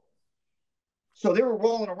t-shirts on. So they were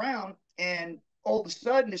rolling around, and all of a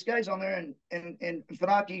sudden this guy's on there, and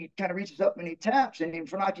Funaki kind of reaches up and he taps, and then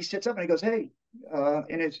Funaki sits up and he goes, hey,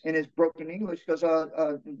 in his broken English, goes,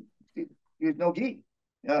 no gi,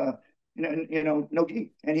 no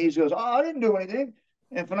gi. And he goes, I didn't do anything.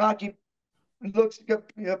 And Funaki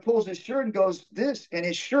pulls his shirt and goes, this, and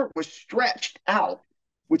his shirt was stretched out,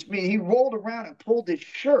 which means he rolled around and pulled his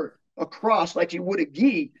shirt across like he would a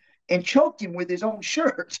gi and choked him with his own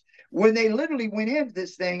shirt, when they literally went into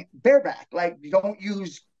this thing bareback. Like, you don't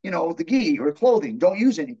use the gi or clothing. Don't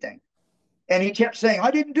use anything. And he kept saying,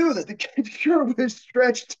 I didn't do that. The kid's shirt was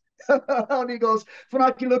stretched. And he goes,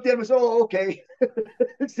 Funaki looked at him and said, oh, okay.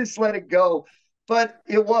 Let's just let it go. But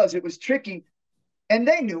it was tricky. And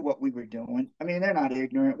they knew what we were doing. I mean, they're not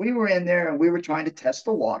ignorant. We were in there and we were trying to test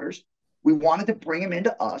the waters. We wanted to bring them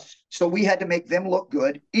into us. So we had to make them look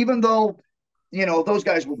good, even though, those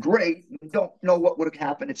guys were great. We don't know what would have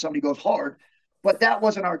happened if somebody goes hard. But that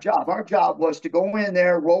wasn't our job. Our job was to go in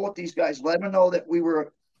there, roll with these guys, let them know that we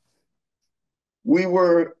were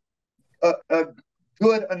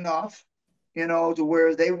good enough, to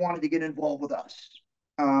where they wanted to get involved with us,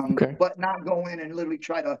 but not go in and literally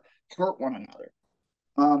try to hurt one another.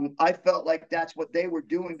 I felt like that's what they were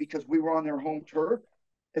doing because we were on their home turf.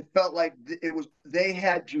 It felt like they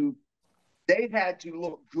had to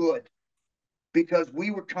look good because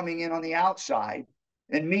we were coming in on the outside,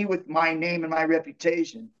 and me with my name and my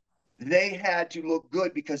reputation, they had to look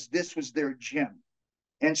good because this was their gym.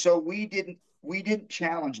 And so we didn't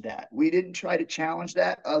challenge that. We didn't try to challenge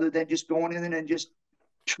that other than just going in and just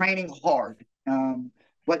training hard,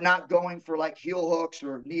 but not going for like heel hooks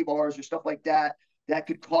or knee bars or stuff like that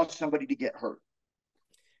could cause somebody to get hurt.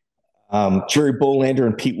 Jerry Bolander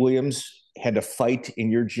and Pete Williams had to fight in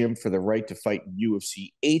your gym for the right to fight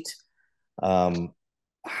UFC 8.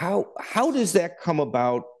 How does that come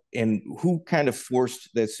about, and who kind of forced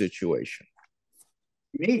that situation?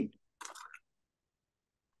 Me.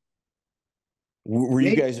 Were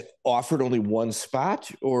you guys offered only one spot,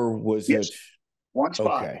 or was it one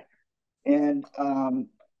spot? Okay. And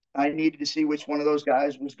I needed to see which one of those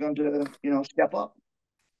guys was going to, step up.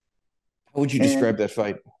 How would you describe that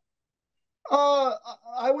fight?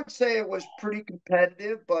 I would say it was pretty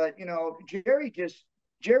competitive, but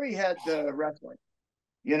Jerry had the wrestling.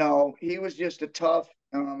 He was just a tough.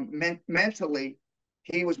 Mentally,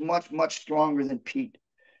 he was much, much stronger than Pete.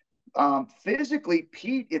 Physically,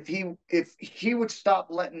 Pete, if he would stop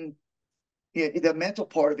letting the mental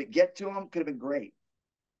part of it get to him, could have been great.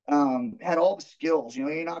 Had all the skills. He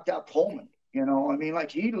knocked out Coleman. He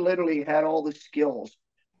literally had all the skills,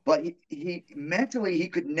 but he mentally he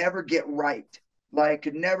could never get right.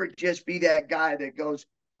 Could never just be that guy that goes,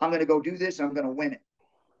 I'm going to go do this, I'm going to win it,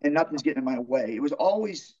 and nothing's getting in my way. It was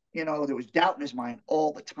always, there was doubt in his mind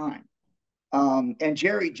all the time. And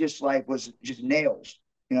Jerry just was just nails.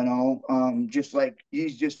 Just like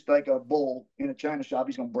he's just like a bull in a china shop.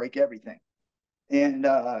 He's going to break everything, and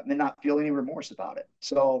not feel any remorse about it.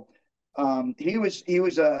 So Jerry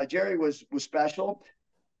was special,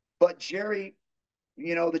 but Jerry,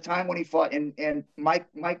 the time when he fought, and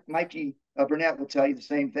Mikey Burnett will tell you the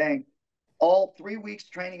same thing. All 3 weeks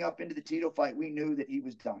training up into the Tito fight, we knew that he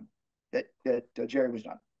was done, that Jerry was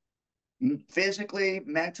done. Physically,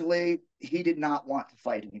 mentally, he did not want to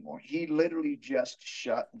fight anymore. He literally just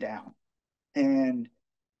shut down, and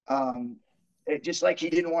it just like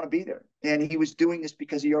he didn't want to be there. And he was doing this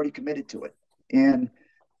because he already committed to it. And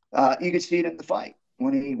you could see it in the fight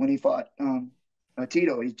when he fought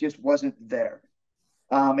Tito. He just wasn't there.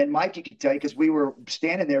 And Mikey could tell you, because we were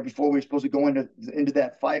standing there before we were supposed to go into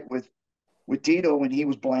that fight with Tito, and he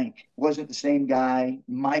was blank. Wasn't the same guy.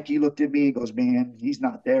 Mikey looked at me and goes, man, he's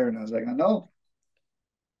not there. And I was like, I know.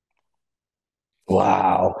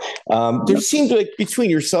 Wow. There seemed like between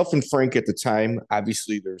yourself and Frank at the time,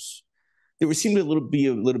 obviously there seemed to be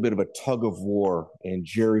a little bit of a tug of war, and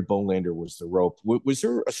Jerry Bolander was the rope. Was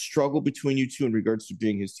there a struggle between you two in regards to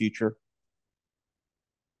being his teacher?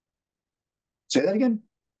 Say that again.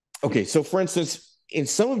 Okay. So for instance, in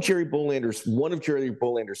one of Jerry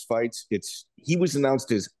Bolander's fights, he was announced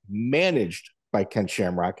as managed by Ken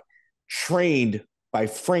Shamrock, trained by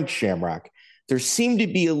Frank Shamrock. There seemed to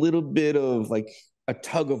be a little bit of like a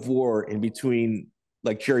tug of war in between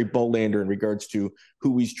like Jerry Bolander in regards to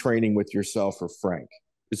who he's training with, yourself or Frank.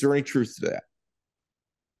 Is there any truth to that?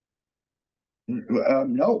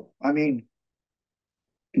 No. I mean,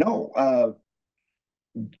 no.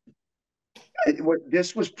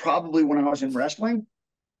 This was probably when I was in wrestling.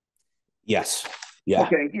 Yes. Yeah.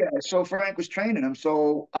 Okay. Yeah. So Frank was training him.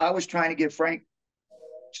 So I was trying to give Frank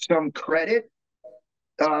some credit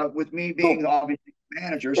with me being obviously the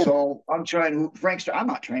manager. So I'm not training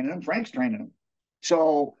him. Frank's training him.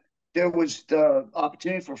 So there was the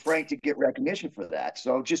opportunity for Frank to get recognition for that.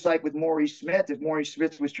 So just like with Maurice Smith, if Maurice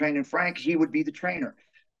Smith was training Frank, he would be the trainer.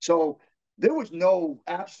 So there was no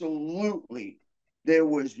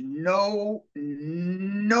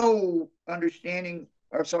understanding.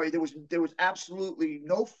 Or sorry, there was absolutely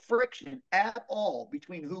no friction at all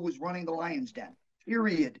between who was running the Lions Den.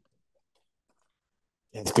 Period.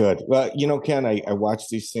 That's good. Well, Ken, I watch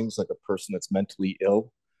these things like a person that's mentally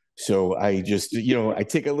ill. So I just, I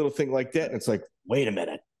take a little thing like that and it's like, wait a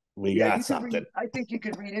minute, we got something. I think you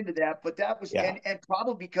could read into that, but that was, and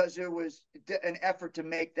probably because there was an effort to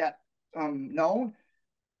make that known,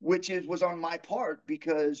 which was on my part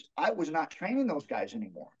because I was not training those guys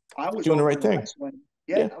anymore. I was doing the right thing.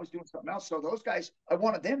 I was doing something else. So those guys, I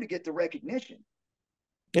wanted them to get the recognition.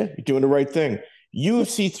 Yeah, you're doing the right thing.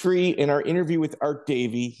 UFC 3, in our interview with Art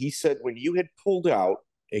Davie, he said when you had pulled out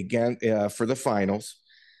again for the finals,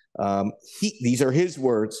 these are his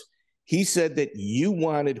words. He said that you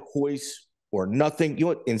wanted Royce or nothing. You know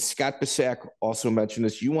what? And Scott Bessac also mentioned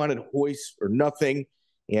this. You wanted Royce or nothing,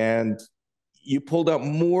 and you pulled out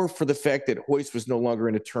more for the fact that Royce was no longer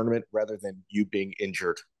in a tournament rather than you being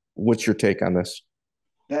injured. What's your take on this?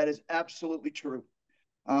 That is absolutely true.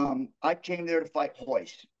 I came there to fight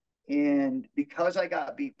Royce. And because I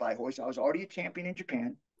got beat by Royce, I was already a champion in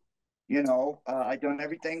Japan. I'd done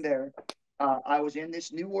everything there. I was in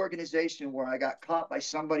this new organization where I got caught by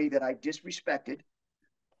somebody that I disrespected,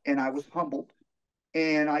 and I was humbled.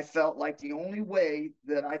 And I felt like the only way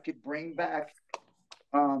that I could bring back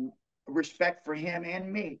respect for him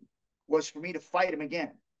and me was for me to fight him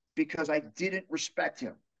again, because I didn't respect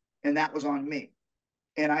him, and that was on me.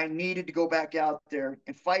 And I needed to go back out there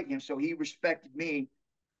and fight him so he respected me,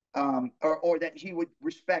 or that he would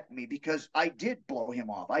respect me, because I did blow him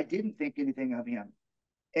off. I didn't think anything of him.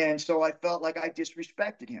 And so I felt like I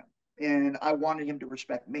disrespected him, and I wanted him to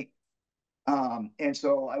respect me. And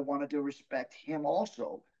so I wanted to respect him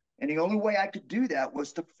also. And the only way I could do that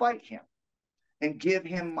was to fight him and give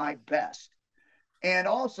him my best. And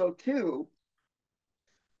also, too,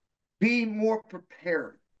 be more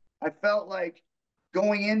prepared. I felt like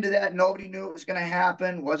going into that, nobody knew it was going to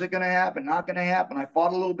happen. Was it going to happen? Not going to happen. I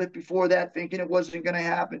fought a little bit before that thinking it wasn't going to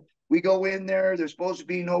happen. We go in there. There's supposed to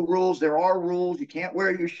be no rules. There are rules. You can't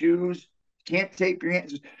wear your shoes. You can't tape your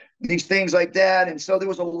hands. These things like that. And so there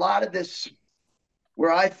was a lot of this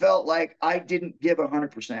where I felt like I didn't give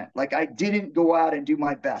 100%. Like I didn't go out and do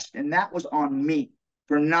my best. And that was on me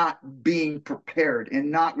for not being prepared and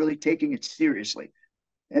not really taking it seriously.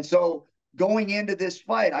 And so going into this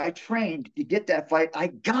fight, I trained to get that fight. I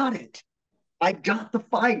got it. I got the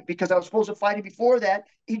fight because I was supposed to fight him before that.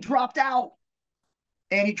 He dropped out.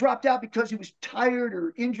 And he dropped out because he was tired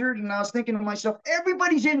or injured. And I was thinking to myself,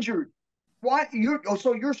 everybody's injured. Why?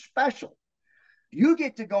 So you're special. You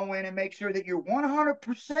get to go in and make sure that you're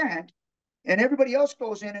 100%, and everybody else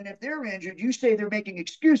goes in, and if they're injured, you say they're making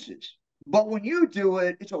excuses. But when you do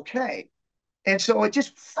it, it's okay. And so it's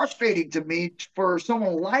just frustrating to me for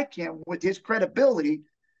someone like him with his credibility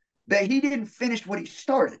that he didn't finish what he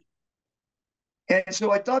started. And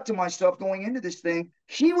so I thought to myself going into this thing,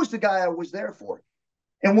 he was the guy I was there for.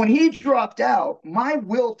 And when he dropped out, my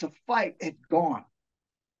will to fight had gone.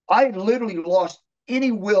 I literally lost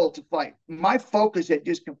any will to fight. My focus had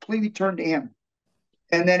just completely turned to him.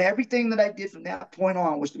 And then everything that I did from that point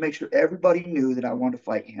on was to make sure everybody knew that I wanted to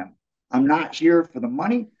fight him. I'm not here for the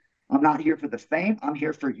money. I'm not here for the fame. I'm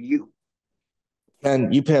here for you.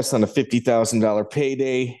 And you passed on a $50,000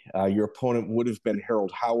 payday. Your opponent would have been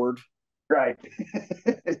Harold Howard. Right.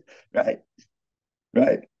 Right.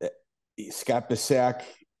 Scott Bessac,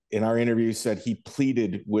 in our interview, said he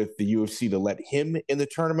pleaded with the UFC to let him in the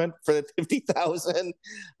tournament for the $50,000.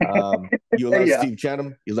 You love Steve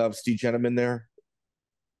Jenham. You love Steve Jenham in there.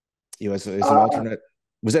 You as an alternate.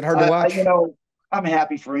 Was that hard to watch? I'm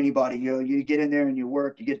happy for anybody. You get in there and you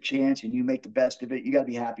work, you get a chance, and you make the best of it. You got to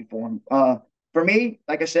be happy for them. For me,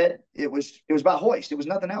 like I said, it was about Royce. It was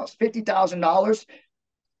nothing else. $50,000.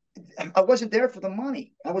 I wasn't there for the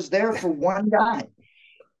money. I was there for one guy.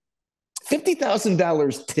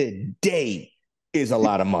 $50,000 today is a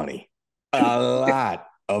lot of money. A lot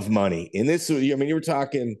of money. And this, you were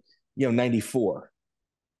talking, 94.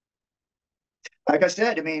 Like I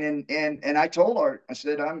said, and I told Art, I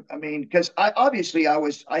said, because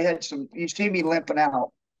I had some, you see me limping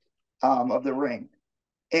out of the ring.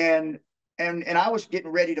 And I was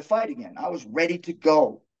getting ready to fight again. I was ready to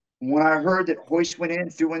go. When I heard that Royce went in,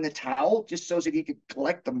 threw in the towel just so that he could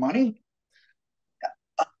collect the money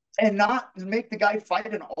and not make the guy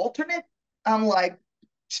fight an alternate, I'm like,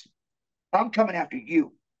 I'm coming after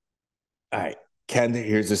you. All right, Ken,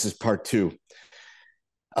 this is part 2.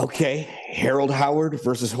 Okay, Harold Howard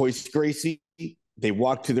versus Royce Gracie. They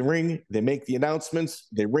walk to the ring. They make the announcements.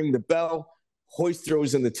 They ring the bell. Royce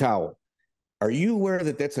throws in the towel. Are you aware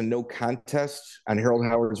that that's a no contest on Harold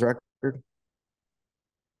Howard's record?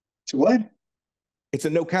 It's what? It's a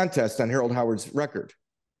no contest on Harold Howard's record.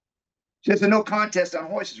 There's a no contest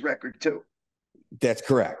on Royce's record, too. That's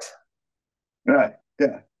correct. Right,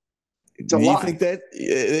 yeah. Do you think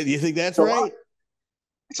that's right?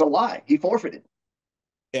 It's a lie. He forfeited.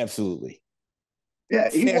 Absolutely. Yeah,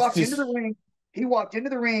 he walked into Fastest. the ring. He walked into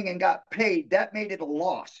the ring and got paid. That made it a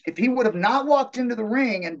loss. If he would have not walked into the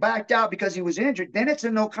ring and backed out because he was injured, then it's a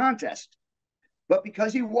no contest. But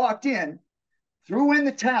because he walked in, threw in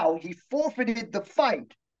the towel, he forfeited the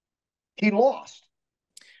fight. He lost.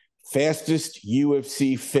 Fastest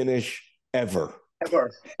UFC finish ever.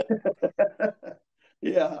 Ever.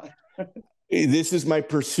 Yeah. This is my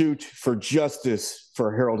pursuit for justice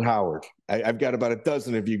for Harold Howard. I've got about a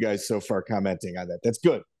dozen of you guys so far commenting on that. That's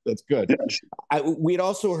good. That's good. Yes. We'd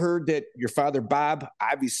also heard that your father, Bob,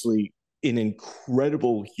 obviously an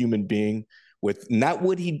incredible human being with not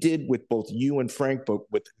what he did with both you and Frank,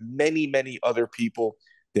 but with many, many other people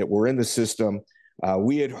that were in the system.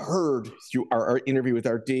 We had heard through our interview with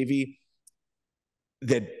Art Davie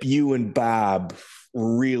that you and Bob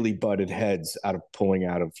really butted heads out of pulling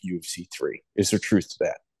out of UFC 3. Is there truth to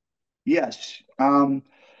that? Yes.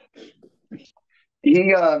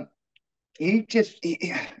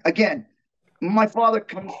 Again, my father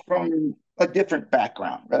comes from a different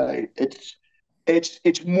background, right?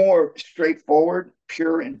 It's more straightforward,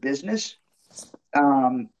 pure in business.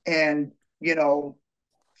 And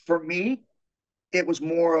for me, it was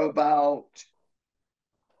more about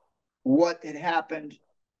what had happened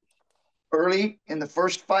early in the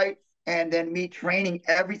first fight, and then me training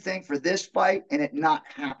everything for this fight and it not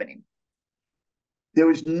happening. There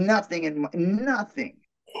was nothing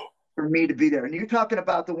for me to be there. And you're talking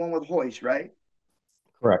about the one with Royce, right?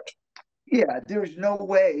 Correct. Yeah, there's no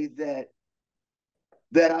way that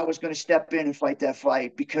I was going to step in and fight that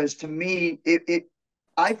fight, because to me,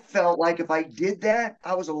 I felt like if I did that,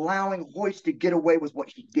 I was allowing Royce to get away with what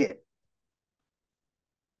he did.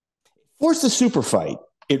 Forced a super fight.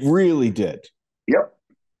 It really did. Yep.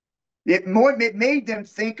 It made them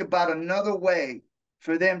think about another way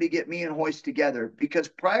for them to get me and Royce together, because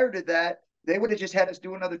prior to that, they would have just had us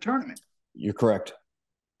do another tournament. You're correct.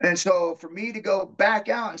 And so for me to go back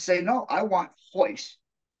out and say, no, I want Royce.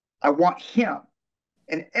 I want him.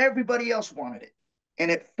 And everybody else wanted it.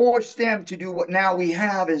 And it forced them to do what now we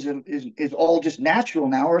have is all just natural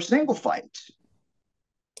now, or single fights.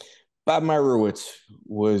 Bob Meyrowitz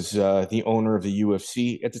was the owner of the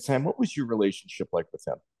UFC at the time. What was your relationship like with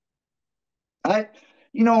him?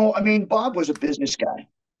 Bob was a business guy,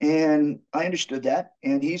 and I understood that.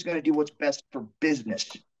 And he's going to do what's best for business.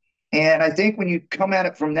 And I think when you come at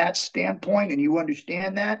it from that standpoint and you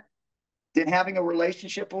understand that, then having a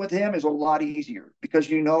relationship with him is a lot easier, because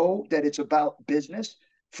you know that it's about business.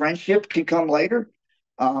 Friendship can come later.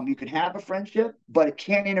 You can have a friendship, but it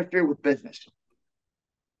can't interfere with business.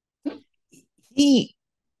 He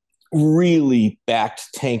really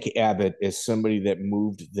backed Tank Abbott as somebody that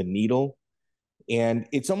moved the needle. And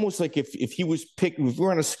it's almost like if he was picking, if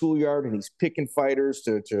we're on a schoolyard and he's picking fighters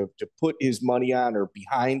to put his money on or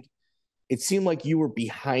behind, it seemed like you were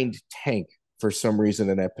behind Tank for some reason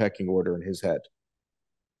in that pecking order in his head.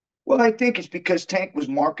 Well, I think it's because Tank was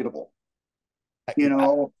marketable.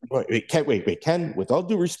 Wait, Ken, with all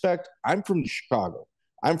due respect, I'm from Chicago.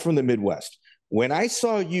 I'm from the Midwest. When I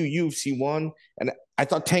saw you UFC 1, and I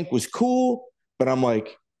thought Tank was cool, but I'm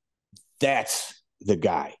like, that's the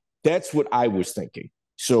guy. That's what I was thinking.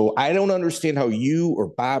 So I don't understand how you or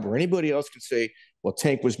Bob or anybody else can say, well,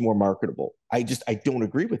 Tank was more marketable. I don't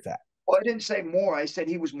agree with that. Well, I didn't say more. I said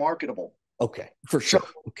he was marketable. Okay, for sure.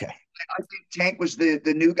 Okay. I think Tank was the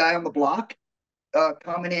new guy on the block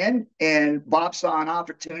coming in, and Bob saw an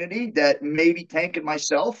opportunity that maybe Tank and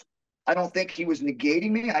myself, I don't think he was negating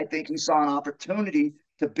me. I think he saw an opportunity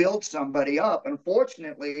to build somebody up.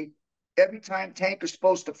 Unfortunately, every time Tank was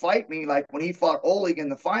supposed to fight me, like when he fought Oleg in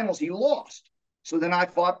the finals, he lost. So then I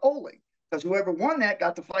fought Oleg, because whoever won that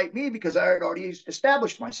got to fight me, because I had already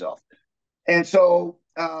established myself. And so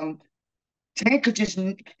Tank could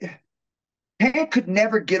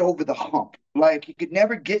never get over the hump. Like, he could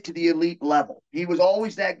never get to the elite level. He was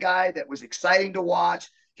always that guy that was exciting to watch.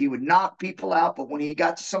 He would knock people out, but when he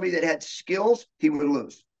got to somebody that had skills, he would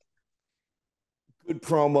lose. Good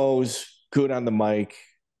promos, good on the mic,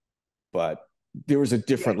 but there was a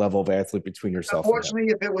different level of athlete between yourself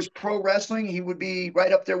Unfortunately, if it was pro wrestling, he would be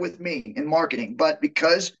right up there with me in marketing. But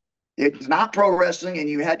because it's not pro wrestling and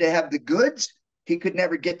you had to have the goods, he could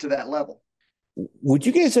never get to that level. Would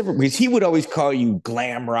you guys ever, because he would always call you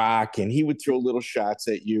glam rock and he would throw little shots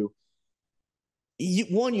at you.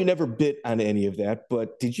 You never bit on any of that,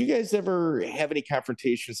 but did you guys ever have any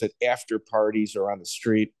confrontations at after parties or on the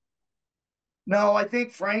street? No, I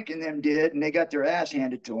think Frank and them did, and they got their ass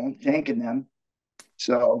handed to them, Tank and them.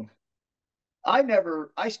 So I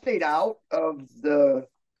stayed out of the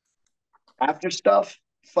after stuff,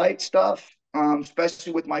 fight stuff.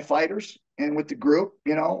 especially with my fighters and with the group.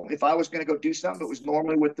 You know, if I was going to go do something, it was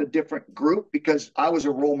normally with a different group because I was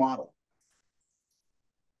a role model.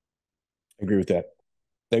 I agree with that.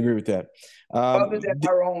 Other than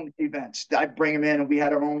our own events, I'd bring them in, and we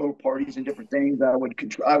had our own little parties and different things. I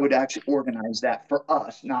would actually organize that for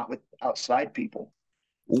us, not with outside people.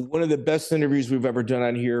 One of the best interviews we've ever done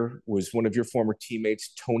on here was one of your former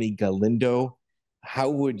teammates, Tony Galindo. How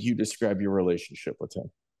would you describe your relationship with him?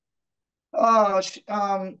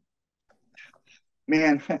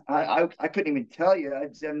 Man, I couldn't even tell you. I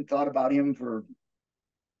just haven't thought about him for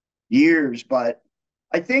years, but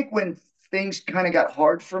I think when things kind of got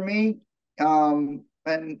hard for me, and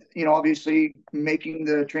you know, obviously making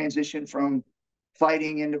the transition from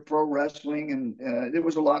fighting into pro wrestling, and there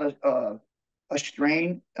was a lot of a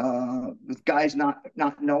strain with guys not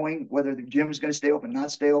knowing whether the gym is going to stay open,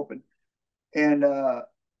 not stay open, and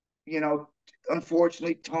you know,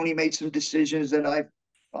 unfortunately, Tony made some decisions that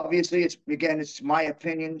obviously it's my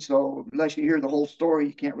opinion. So unless you hear the whole story,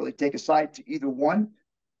 you can't really take a side to either one.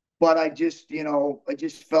 But I just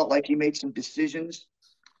felt like he made some decisions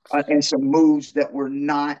and some moves that were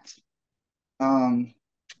not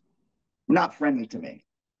friendly to me.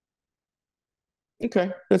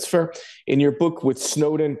 Okay, that's fair. In your book with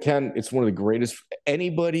Snowden, Ken, it's one of the greatest.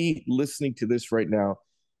 Anybody listening to this right now,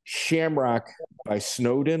 Shamrock by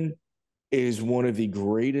Snowden is one of the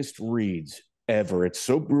greatest reads ever. It's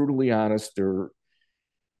so brutally honest.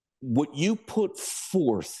 What you put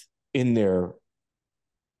forth in there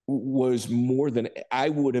was more than I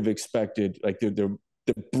would have expected. Like the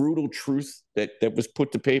brutal truth that was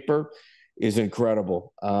put to paper is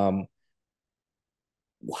incredible.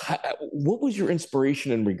 What was your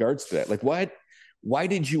inspiration in regards to that? Like, why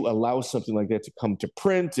did you allow something like that to come to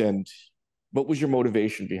print, and what was your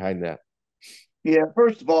motivation behind that? Yeah,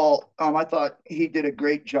 first of all, I thought he did a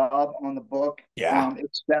great job on the book. Yeah.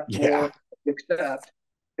 Except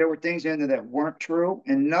there were things in there that weren't true,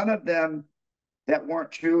 and none of them that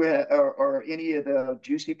weren't true or any of the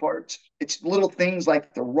juicy parts. It's little things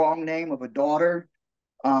like the wrong name of a daughter,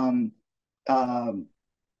 um,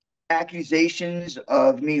 accusations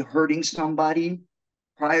of me hurting somebody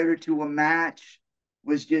prior to a match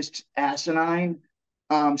was just asinine.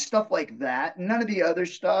 Stuff like that. None of the other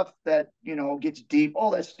stuff that, you know, gets deep,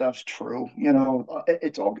 all that stuff's true. You know,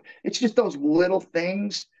 it's just those little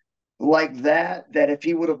things like that if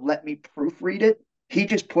he would have let me proofread it, he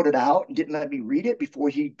just put it out and didn't let me read it before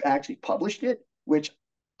he actually published it, which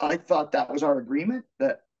I thought that was our agreement,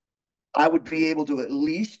 that I would be able to at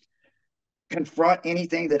least confront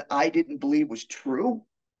anything that I didn't believe was true,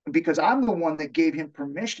 because I'm the one that gave him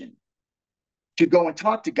permission to go and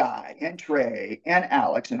talk to Guy and Trey and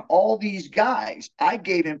Alex and all these guys. I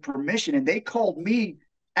gave him permission, and they called me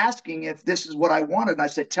asking if this is what I wanted. And I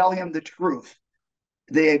said, tell him the truth.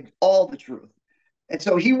 They had all the truth. And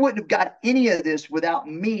so he wouldn't have got any of this without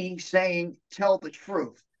me saying, tell the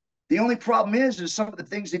truth. The only problem is some of the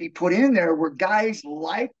things that he put in there were guys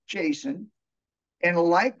like Jason and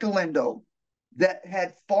like Galindo that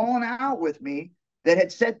had fallen out with me, that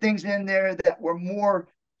had said things in there that were more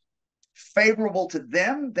favorable to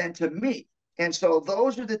them than to me. And so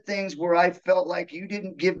those are the things where I felt like you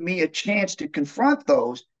didn't give me a chance to confront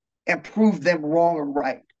those and prove them wrong or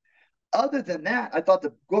right. Other than that, I thought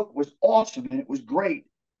the book was awesome and it was great.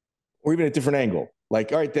 Or even a different angle.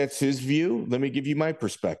 Like, all right, that's his view. Let me give you my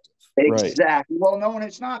perspective. Exactly. Right. Well, no, and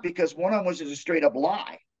it's not, because one of them was just a straight up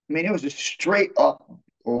lie. I mean, it was a straight up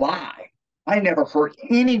lie. I never hurt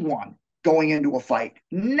anyone going into a fight.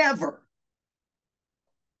 Never.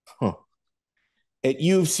 Huh. At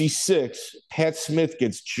UFC 6, Pat Smith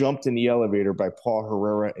gets jumped in the elevator by Paul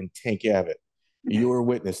Herrera and Tank Abbott. You were a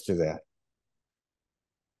witness to that.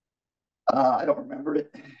 I don't remember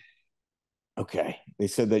it. Okay. They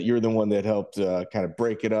said that you're the one that helped kind of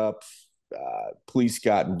break it up. Police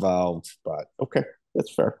got involved, but okay,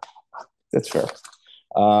 that's fair. That's fair.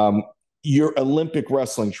 Your Olympic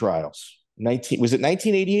wrestling trials, was it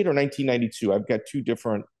 1988 or 1992? I've got two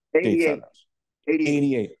different dates on those.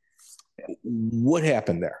 88. What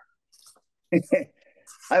happened there?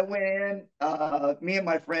 I went in, me and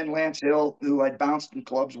my friend Lance Hill, who I'd bounced in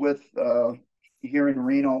clubs with here in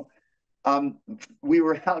Reno. We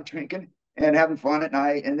were out drinking and having fun at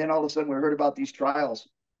night, and then all of a sudden we heard about these trials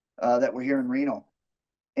that were here in Reno.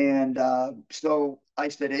 And so I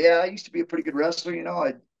said, yeah, I used to be a pretty good wrestler. You know,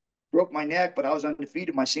 I broke my neck, but I was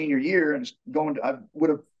undefeated my senior year, and I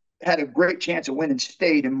would have had a great chance of winning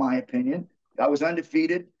state, in my opinion. I was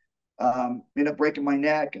undefeated. Ended up breaking my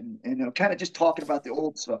neck, and you know, kind of just talking about the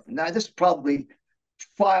old stuff. Now this is probably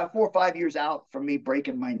 4 or 5 years out from me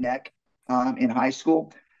breaking my neck in high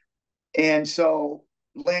school. And so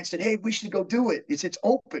Lance said, "Hey, we should go do it. It's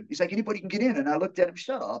open." He's like, "Anybody can get in." And I looked at him,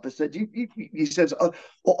 "Shut up." I said, he says,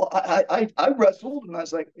 "Well, I wrestled." And I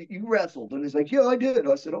was like, "You wrestled?" And he's like, "Yeah, I did."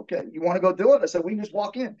 I said, "Okay, you want to go do it?" I said, "We can just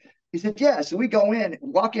walk in." He said, "Yeah." So we go in,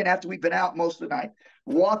 walk in after we've been out most of the night,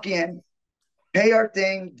 walk in, pay our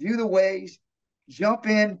thing, do the ways, jump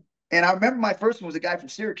in. And I remember my first one was a guy from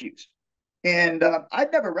Syracuse. And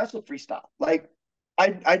I'd never wrestled freestyle. Like,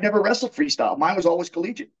 I'd never wrestled freestyle. Mine was always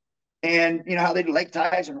collegiate. And you know how they do leg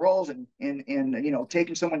ties and rolls and you know,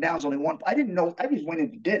 taking someone down is only one. I didn't know. I just went in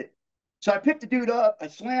and did it. So I picked the dude up, I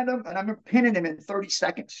slammed him, and I remember pinning him in 30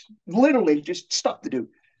 seconds. Literally just stuck the dude.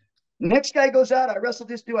 Next guy goes out. I wrestled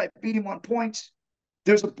this dude. I beat him on points.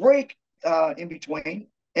 There's a break in between.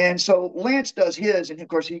 And so Lance does his, and of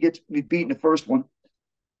course he gets me beaten the first one.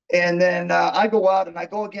 And then I go out and I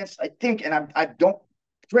go against, I think, and I don't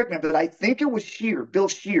correct me, but I think it was Bill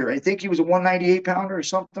Shear. I think he was a 198 pounder or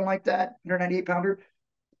something like that, 198 pounder.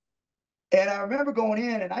 And I remember going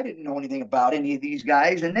in and I didn't know anything about any of these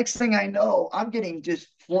guys. And next thing I know, I'm getting just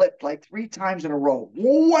flipped like 3 times in a row.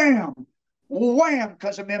 Wham, wham.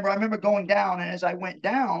 Because I remember going down. And as I went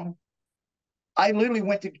down, I literally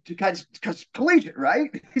went to because collegiate, right?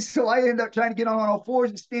 So I ended up trying to get on all fours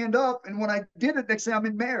and stand up. And when I did it, next thing I'm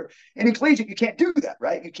in Mayor. And in collegiate, you can't do that,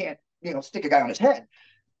 right? You can't, you know, stick a guy on his head.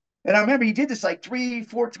 And I remember he did this like 3,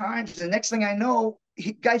 4 times. And the next thing I know,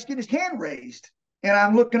 guy's getting his hand raised. And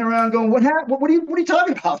I'm looking around going, what happened? What are you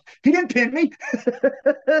talking about? He didn't pin me.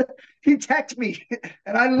 He attacked me.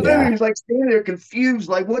 And I literally was like standing there confused,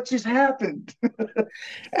 like, what just happened?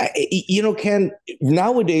 You know, Ken,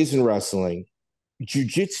 nowadays in wrestling,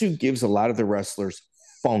 jiu-jitsu gives a lot of the wrestlers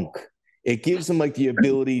funk. It gives them like the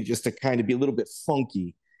ability just to kind of be a little bit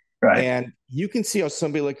funky. Right. And you can see how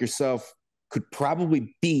somebody like yourself could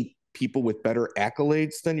probably beat people with better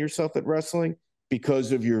accolades than yourself at wrestling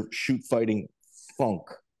because of your shoot fighting funk.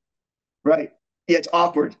 Right. Yeah, it's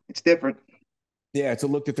awkward. It's different. Yeah, it's a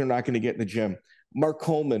look that they're not going to get in the gym. Mark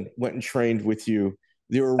Coleman went and trained with you.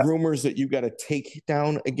 There are rumors that you got a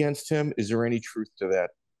takedown against him. Is there any truth to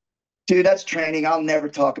that? Dude, that's training. I'll never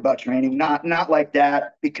talk about training. Not like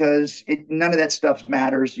that, because none of that stuff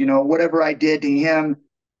matters. You know, whatever I did to him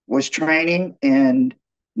was training, and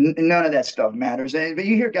none of that stuff matters. But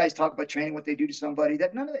you hear guys talk about training, what they do to somebody.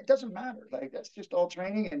 That none of that doesn't matter. Like, that's just all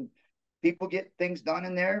training, and people get things done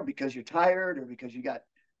in there because you're tired or because you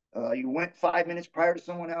went 5 minutes prior to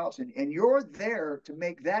someone else, and you're there to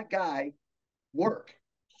make that guy work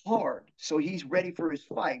hard so he's ready for his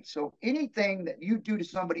fight. So anything that you do to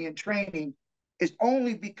somebody in training is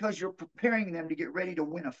only because you're preparing them to get ready to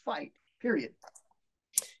win a fight, period.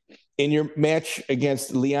 In your match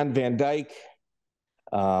against Leon Van Dyke,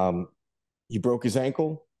 he broke his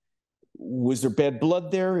ankle. Was there bad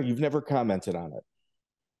blood there? You've never commented on it.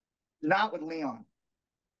 Not with Leon.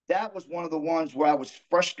 That was one of the ones where I was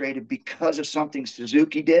frustrated because of something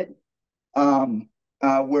Suzuki did.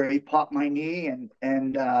 Where he popped my knee,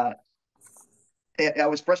 and I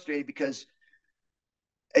was frustrated because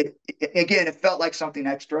it felt like something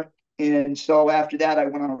extra. And so after that, I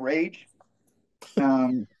went on a rage,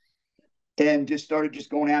 and just started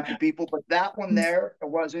going after people. But that one there, it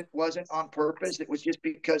wasn't on purpose. It was just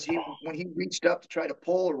because when he reached up to try to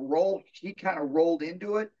pull or roll, he kind of rolled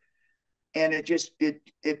into it, and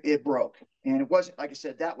it broke. And it wasn't, like I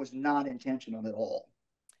said, that was not intentional at all.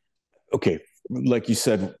 Okay, like you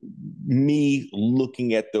said, me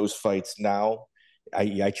looking at those fights now,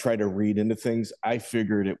 I try to read into things. I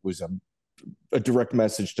figured it was a direct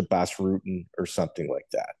message to Bas Rutten or something like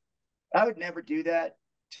that. I would never do that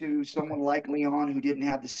to someone like Leon who didn't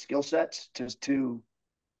have the skill sets to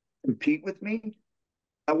compete with me.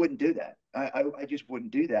 I wouldn't do that. I just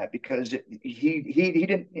wouldn't do that because he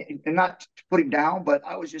didn't, and not to put him down, but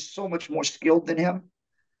I was just so much more skilled than him.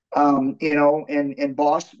 You know, and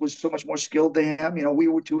Boss was so much more skilled than him. You know, we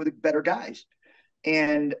were two of the better guys,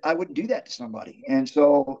 and I wouldn't do that to somebody. And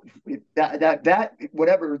so that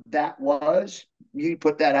whatever that was, you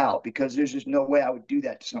put that out, because there's just no way I would do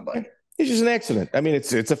that to somebody. It's just an accident. I mean,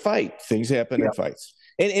 it's a fight. Things happen in fights,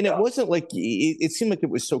 and it wasn't like it seemed like it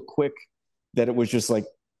was so quick that it was just like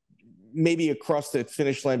maybe across the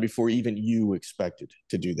finish line before even you expected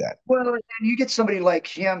to do that. Well, and you get somebody like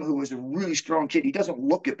him who is a really strong kid. He doesn't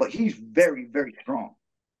look it, but he's very, very strong.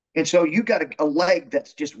 And so you got a leg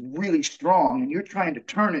that's just really strong, and you're trying to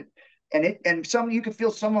turn it. And some, you can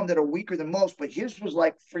feel some of them that are weaker than most, but his was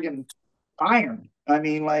like friggin' iron. I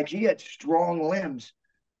mean, like, he had strong limbs.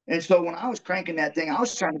 And so when I was cranking that thing, I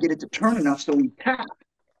was trying to get it to turn enough so he tapped.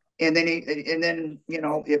 And then you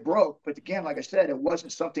know, it broke. But again, like I said, it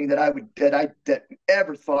wasn't something that I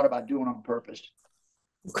ever thought about doing on purpose.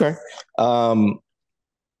 Okay. Um,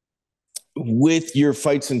 with your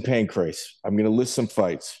fights in Pancrase, I'm going to list some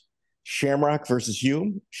fights. Shamrock versus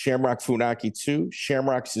you, Shamrock Funaki 2,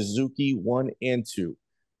 Shamrock Suzuki 1 and 2,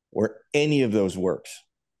 or any of those works.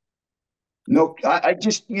 No, I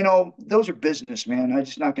just, those are business, man. I'm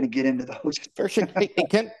just not going to get into those. Fair shake. It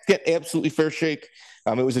can't get absolutely fair shake.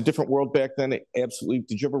 It was a different world back then. Absolutely.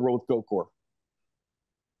 Did you ever roll with Gokor?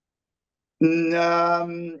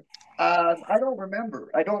 I don't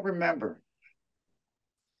remember.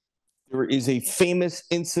 There is a famous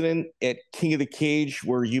incident at King of the Cage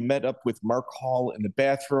where you met up with Mark Hall in the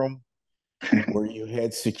bathroom, where you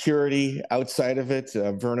had security outside of it,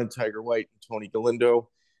 Vernon Tiger White and Tony Galindo.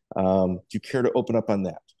 Do you care to open up on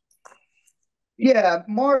that? Yeah,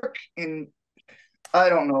 Mark, and I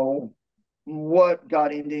don't know what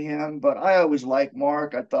got into him, but I always liked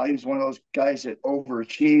Mark. I thought he was one of those guys that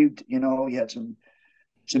overachieved. He had some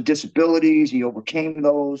disabilities. He overcame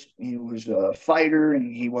those. He was a fighter,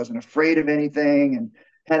 and he wasn't afraid of anything, and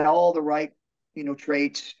had all the right,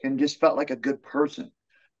 traits, and just felt like a good person.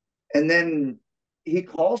 And then he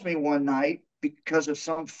calls me one night because of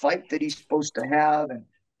some fight that he's supposed to have, and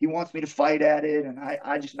he wants me to fight at it, and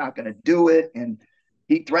I just not going to do it. And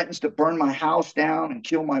he threatens to burn my house down and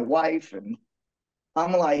kill my wife. And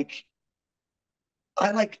I'm like,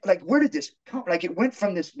 where did this come? Like, it went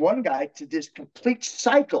from this one guy to this complete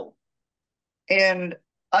cycle. And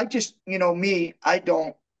I just, me, I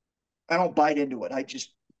don't bite into it. I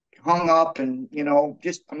just hung up and,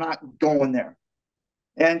 I'm not going there,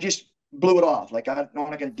 and just blew it off. Like, I'm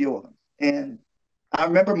not going to deal with him. And I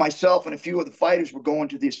remember myself and a few of the fighters were going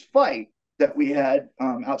to this fight that we had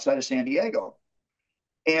outside of San Diego.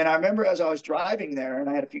 And I remember as I was driving there, and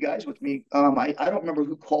I had a few guys with me, I don't remember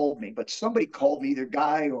who called me, but somebody called me, either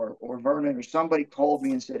Guy or Vernon, or somebody called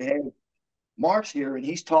me and said, "Hey, Mark's here, and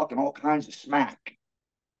he's talking all kinds of smack.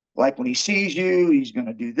 Like, when he sees you, he's going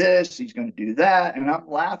to do this, he's going to do that." And I'm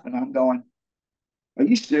laughing. I'm going, "Are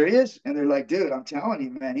you serious?" And they're like, "Dude, I'm telling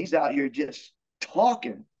you, man, he's out here just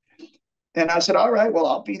talking." And I said, "All right, well,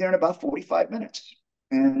 I'll be there in about 45 minutes.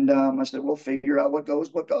 And I said, "We'll figure out what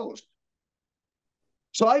goes.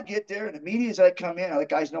 So I get there, and immediately as I come in, the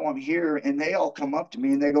guys know I'm here, and they all come up to me,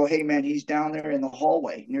 and they go, "Hey, man, he's down there in the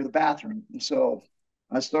hallway near the bathroom." And so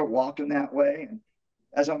I start walking that way. And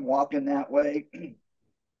as I'm walking that way,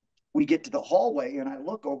 we get to the hallway, and I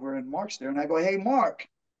look over, and Mark's there. And I go, "Hey, Mark,"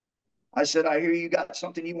 I said, "I hear you got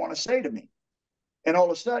something you want to say to me." And all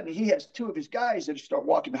of a sudden, he has two of his guys that start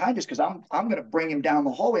walking behind us, because I'm going to bring him down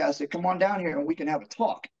the hallway. I said, "Come on down here and we can have a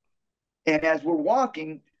talk." And as we're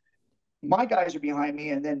walking, my guys are behind me.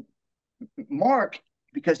 And then Mark,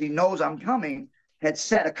 because he knows I'm coming, had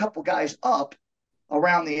set a couple guys up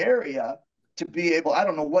around the area to be able, I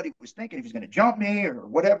don't know what he was thinking, if he was going to jump me or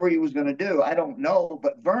whatever he was going to do. I don't know.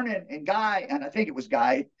 But Vernon and Guy, and I think it was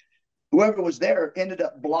Guy, whoever was there, ended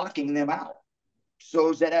up blocking them out.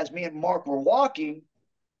 So that as me and Mark were walking,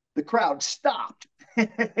 the crowd stopped.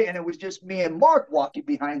 And it was just me and Mark walking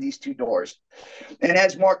behind these two doors. And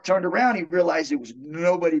as Mark turned around, he realized there was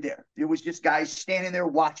nobody there. It was just guys standing there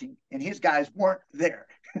watching, and his guys weren't there.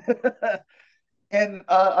 And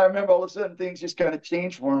I remember all of a sudden things just kind of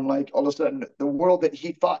changed for him. Like, all of a sudden, the world that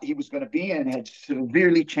he thought he was going to be in had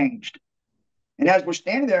severely changed. And as we're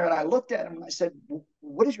standing there, and I looked at him and I said,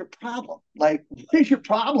 "What is your problem? Like, what is your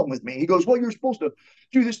problem with me?" He goes, "Well, you're supposed to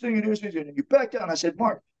do this thing and do this thing, and you back down." I said,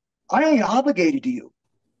 "Mark, I ain't obligated to you."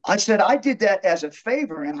 I said, "I did that as a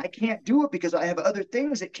favor, and I can't do it because I have other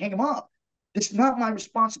things that came up. It's not my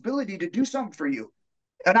responsibility to do something for you."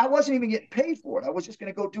 And I wasn't even getting paid for it. I was just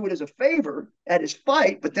going to go do it as a favor at his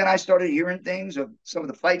fight. But then I started hearing things of some of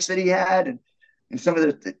the fights that he had, and some of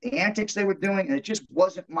the antics they were doing. And it just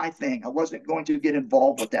wasn't my thing. I wasn't going to get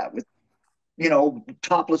involved with that, with,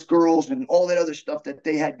 topless girls and all that other stuff that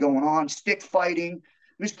they had going on, stick fighting.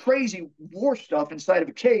 It was crazy war stuff inside of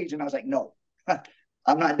a cage. And I was like, "No,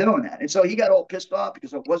 I'm not doing that." And so he got all pissed off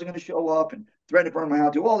because I wasn't going to show up, and threatened to burn my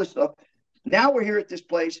house, do all this stuff. Now we're here at this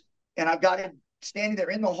place, and I've got him standing there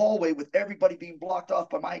in the hallway with everybody being blocked off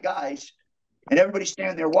by my guys, and everybody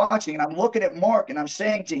standing there watching. And I'm looking at Mark, and I'm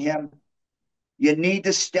saying to him, "You need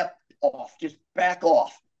to step off, just back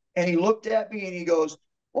off." And he looked at me and he goes,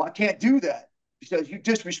 "Well, I can't do that." He says, "You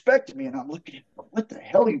disrespected me." And I'm looking at him, "What the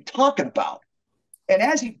hell are you talking about?" And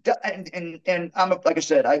as he, and I'm, like I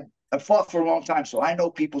said, I fought for a long time, so I know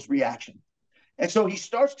people's reaction. And so he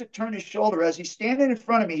starts to turn his shoulder. As he's standing in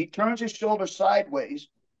front of me, he turns his shoulder sideways.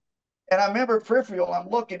 And I remember peripheral, I'm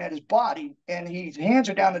looking at his body, and his hands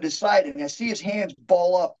are down to the side, and I see his hands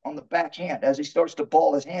ball up on the backhand as he starts to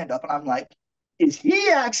ball his hand up. And I'm like, is he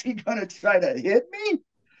actually going to try to hit me?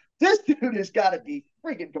 this dude has got to be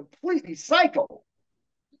freaking completely psycho.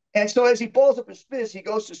 And so as he balls up his fist, he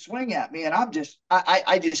goes to swing at me, and I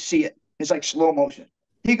just see it. It's like slow motion.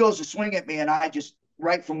 He goes to swing at me, and I just,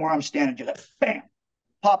 right from where I'm standing, just like, bam,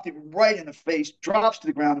 popped him right in the face, drops to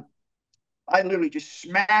the ground. I literally just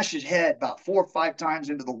smash his head about 4 or 5 times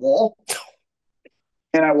into the wall,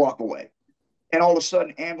 and I walk away. And all of a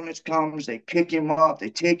sudden, ambulance comes. They pick him up. They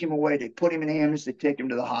take him away. They put him in ambulance. They take him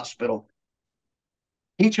to the hospital.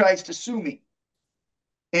 He tries to sue me.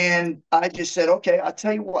 And I just said, okay, I'll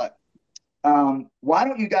tell you what. Why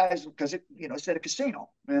don't you guys, because it, it's at a casino,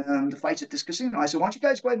 the fight's at this casino. I said, why don't you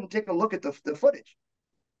guys go ahead and take a look at the footage,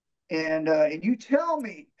 and you tell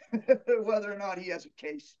me whether or not he has a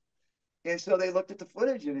case. And so they looked at the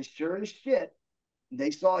footage, and as sure as shit,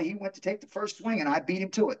 they saw he went to take the first swing, and I beat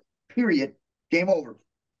him to it. Period. Game over.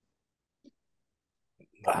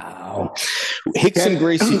 Wow. Rickson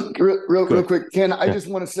Gracie. Real quick, Ken, I just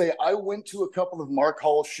want to say I went to a couple of Mark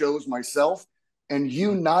Hall shows myself, and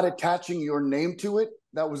you not attaching your name to it,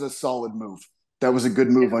 that was a solid move. That was a good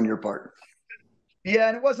move on your part. Yeah,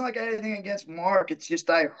 and it wasn't like I had anything against Mark. It's just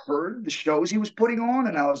I heard the shows he was putting on,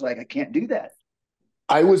 and I was like, I can't do that.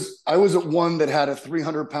 I was at one that had a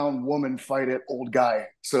 300-pound woman fight at old guy.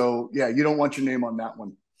 So, yeah, you don't want your name on that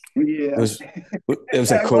one. Yeah. It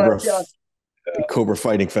was like Cobra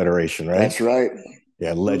Fighting Federation, right? That's right.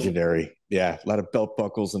 Yeah, legendary. Yeah, a lot of belt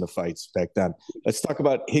buckles in the fights back then. Let's talk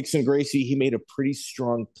about Rickson Gracie. He made a pretty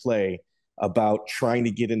strong play about trying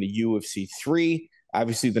to get into UFC 3.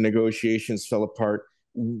 Obviously, the negotiations fell apart.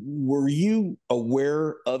 Were you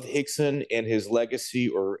aware of Rickson and his legacy,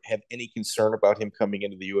 or have any concern about him coming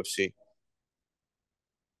into the UFC?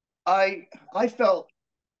 I felt,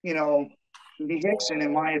 Rickson,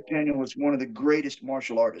 in my opinion, was one of the greatest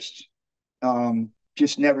martial artists.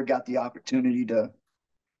 Just never got the opportunity to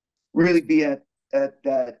really be at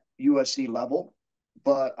that UFC level.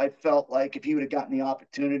 But I felt like if he would have gotten the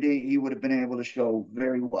opportunity, he would have been able to show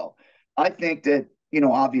very well. I think that,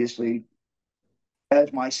 obviously,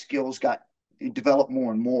 as my skills got developed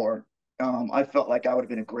more and more, I felt like I would have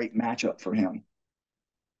been a great matchup for him.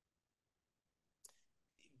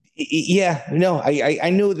 Yeah, no, I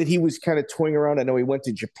know that he was kind of toying around. I know he went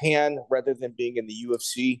to Japan rather than being in the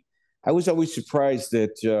UFC. I was always surprised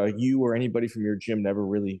that you or anybody from your gym never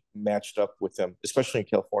really matched up with him, especially in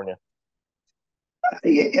California.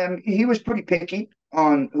 He was pretty picky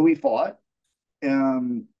on who he fought.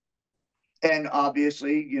 And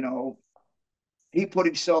obviously, he put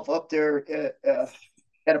himself up there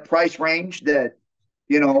at a price range that,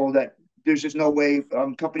 that there's just no way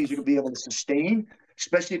companies are going to be able to sustain,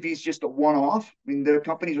 especially if he's just a one-off. I mean, their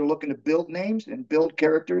companies are looking to build names and build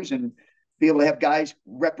characters and be able to have guys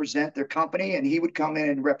represent their company, and he would come in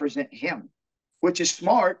and represent him, which is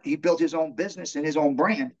smart. He built his own business and his own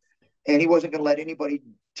brand, and he wasn't going to let anybody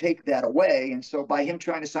take that away. And so by him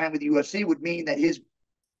trying to sign with the UFC would mean that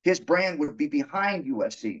his brand would be behind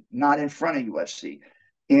UFC, not in front of UFC.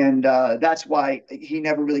 And that's why he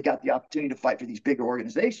never really got the opportunity to fight for these bigger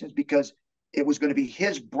organizations, because it was going to be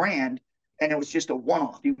his brand, and it was just a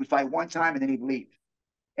one-off. He would fight one time, and then he'd leave.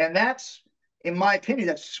 And that's, in my opinion,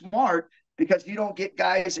 that's smart, because you don't get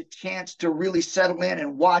guys a chance to really settle in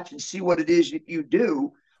and watch and see what it is that you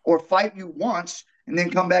do, or fight you once and then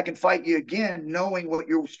come back and fight you again, knowing what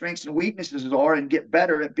your strengths and weaknesses are, and get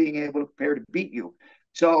better at being able to prepare to beat you.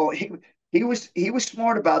 So he was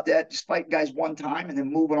smart about that, just fighting guys one time and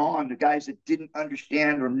then moving on to guys that didn't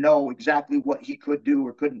understand or know exactly what he could do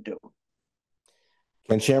or couldn't do.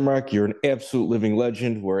 Ken Shamrock, you're an absolute living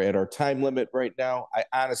legend. We're at our time limit right now. I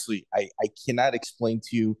honestly cannot explain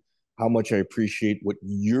to you how much I appreciate what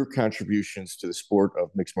your contributions to the sport of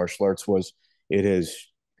mixed martial arts was. It has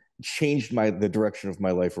changed the direction of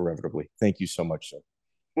my life irrevocably. Thank you so much, sir.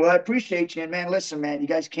 Well, I appreciate you. And, man, listen, man, you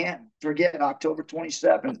guys can't forget October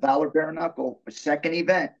 27th, Valor Bare Knuckle, a second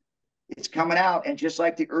event. It's coming out. And just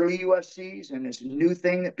like the early UFCs and this new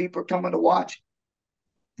thing that people are coming to watch,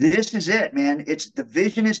 this is it, man. The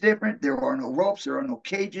vision is different. There are no ropes. There are no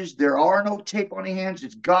cages. There are no tape on the hands.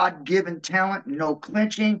 It's God-given talent, no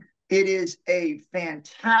clinching. It is a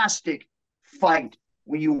fantastic fight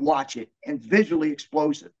when you watch it, and visually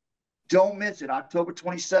explosive. Don't miss it. October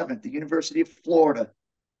 27th, the University of Florida.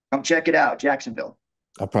 Come check it out, Jacksonville.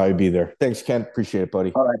 I'll probably be there. Thanks, Ken. Appreciate it,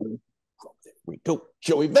 buddy. All right, dude. There we go.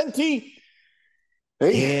 Joey Venti.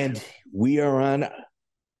 Hey. And we are on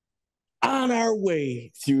our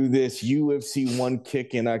way to this UFC 1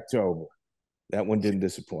 kick in October. That one didn't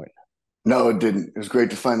disappoint. No, it didn't. It was great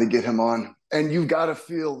to finally get him on. And you've got to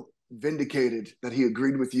feel vindicated that he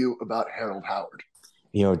agreed with you about Harold Howard.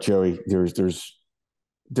 Joey,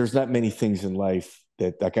 there's not many things in life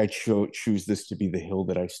that like I choose this to be the hill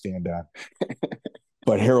that I stand on.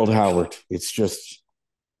 But Harold Howard, it's just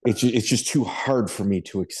too hard for me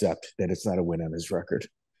to accept that it's not a win on his record.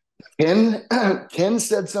 Ken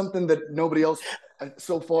said something that nobody else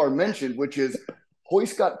so far mentioned, which is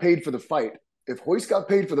Royce got paid for the fight. If Royce got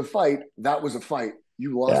paid for the fight, that was a fight.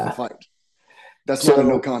 You lost the fight. That's not a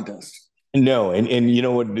no contest. No, and you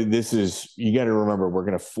know what this is? You got to remember, we're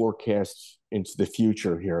going to forecast into the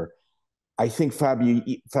future here. I think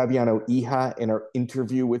Fabiano Iha, in our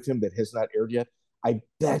interview with him that has not aired yet, I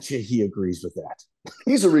bet you he agrees with that.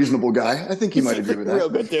 He's a reasonable guy. I think he might agree with that. Real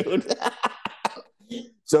good dude.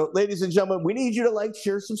 So, ladies and gentlemen, we need you to like,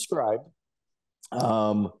 share, subscribe.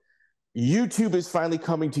 YouTube is finally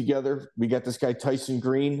coming together. We got this guy, Tyson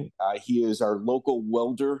Green. He is our local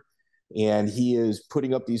welder, and he is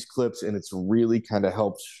putting up these clips, and it's really kind of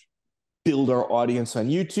helped build our audience on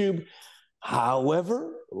YouTube.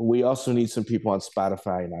 However, we also need some people on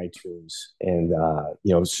Spotify and iTunes and,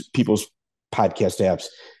 people's podcast apps.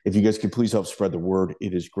 If you guys could please help spread the word,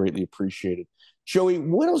 it is greatly appreciated. Joey,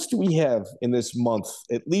 what else do we have in this month,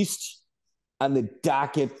 at least on the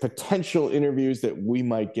docket, potential interviews that we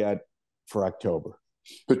might get for October?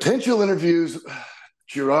 Potential interviews,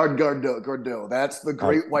 Gerard Gordeau. That's the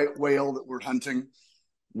great white whale that we're hunting.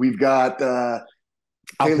 We've got I'll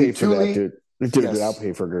pay for that, dude. Dude, yes. I'll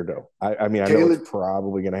pay for Gordeau. I mean, I know it's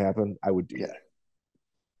probably going to happen. I would do that.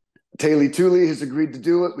 Taylor Tooley has agreed to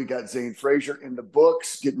do it. We got Zane Frazier in the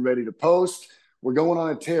books, getting ready to post. We're going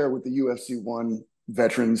on a tear with the UFC 1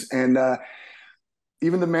 veterans. And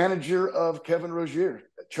even the manager of Kevin Rozier,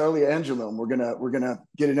 Charlie Angelone, we're gonna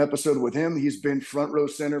get an episode with him. He's been front row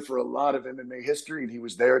center for a lot of MMA history, and he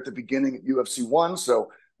was there at the beginning at UFC 1. So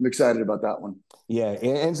I'm excited about that one. Yeah,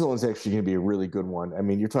 Angelone's actually going to be a really good one. I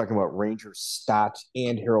mean, you're talking about Ranger Stott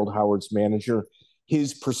and Harold Howard's manager.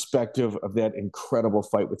 His perspective of that incredible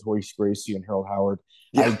fight with Royce Gracie and Harold Howard,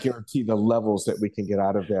 I guarantee the levels that we can get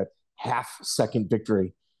out of that half-second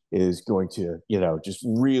victory is going to, just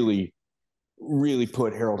really, really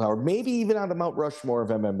put Harold Howard, maybe even on the Mount Rushmore of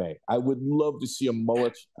MMA. I would love to see a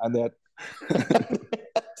mullet on that.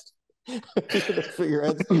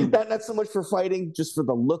 Not so much for fighting, just for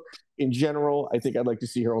the look in general. I think I'd like to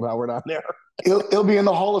see Harold Howard on there. He'll be in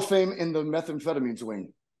the Hall of Fame in the methamphetamine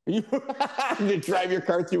swing. You drive your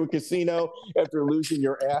car through a casino after losing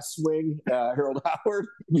your ass swing, Harold Howard.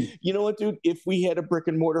 You know what, dude? If we had a brick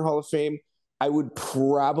and mortar Hall of Fame, I would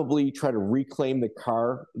probably try to reclaim the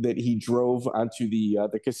car that he drove onto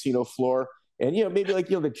the casino floor, and maybe like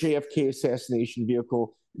the JFK assassination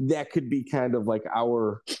vehicle. That could be kind of like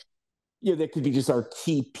our, that could be just our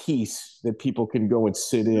key piece that people can go and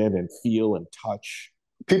sit in and feel and touch.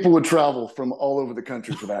 People would travel from all over the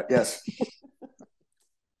country for that. Yes.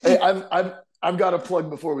 Hey, I've got a plug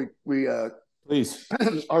before we please.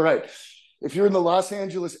 All right. If you're in the Los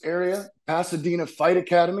Angeles area, Pasadena Fight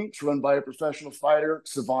Academy, it's run by a professional fighter,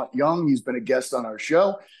 Savant Young. He's been a guest on our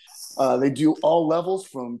show. They do all levels,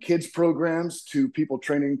 from kids programs to people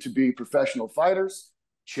training to be professional fighters.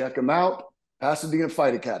 Check them out. Pasadena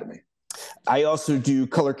Fight Academy. I also do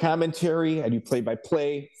color commentary. I do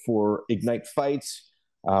play-by-play for Ignite Fights.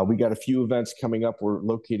 We got a few events coming up. We're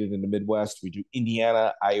located in the Midwest. We do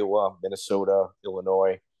Indiana, Iowa, Minnesota,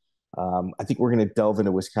 Illinois. I think we're going to delve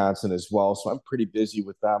into Wisconsin as well. So I'm pretty busy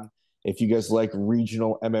with them. If you guys like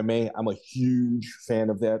regional MMA, I'm a huge fan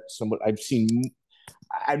of that.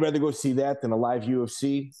 I'd rather go see that than a live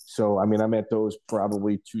UFC. So, I mean, I'm at those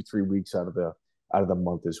probably 2-3 weeks out of the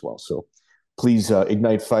month as well. So please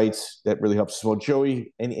Ignite Fights. That really helps as well.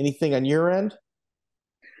 Joey, anything on your end?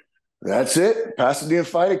 That's it. Pasadena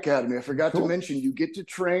Fight Academy. I forgot to mention, you get to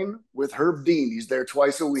train with Herb Dean. He's there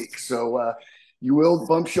twice a week. So you will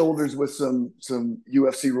bump shoulders with some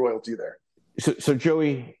UFC royalty there. So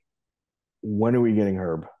Joey, when are we getting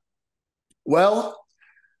Herb? Well,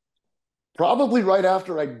 probably right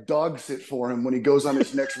after I dog sit for him when he goes on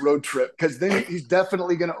his next road trip, because then he's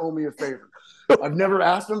definitely going to owe me a favor. I've never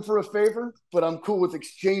asked him for a favor, but I'm cool with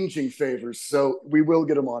exchanging favors. So we will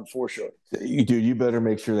get him on for sure. Dude, you better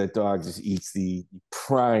make sure that dog just eats the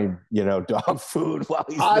prime, dog food while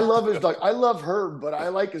he's I love his dog. I love Herb, but I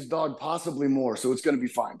like his dog possibly more. So it's going to be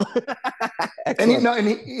fine. and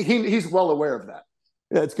he's well aware of that.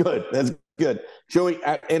 That's good. That's good. Joey,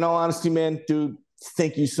 in all honesty, man, dude,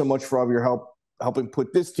 thank you so much for all of your help helping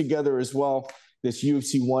put this together as well. This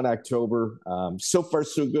UFC 1 October. So far,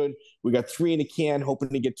 so good. We got 3 in the can, hoping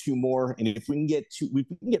to get 2 more. And if we can get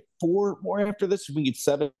 4 more after this, if we can get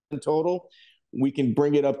 7 in total, we can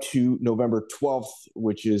bring it up to November 12th,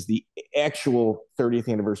 which is the actual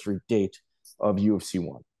 30th anniversary date of UFC 1.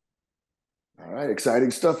 All right. Exciting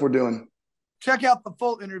stuff we're doing. Check out the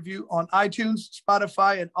full interview on iTunes,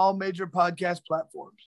 Spotify, and all major podcast platforms.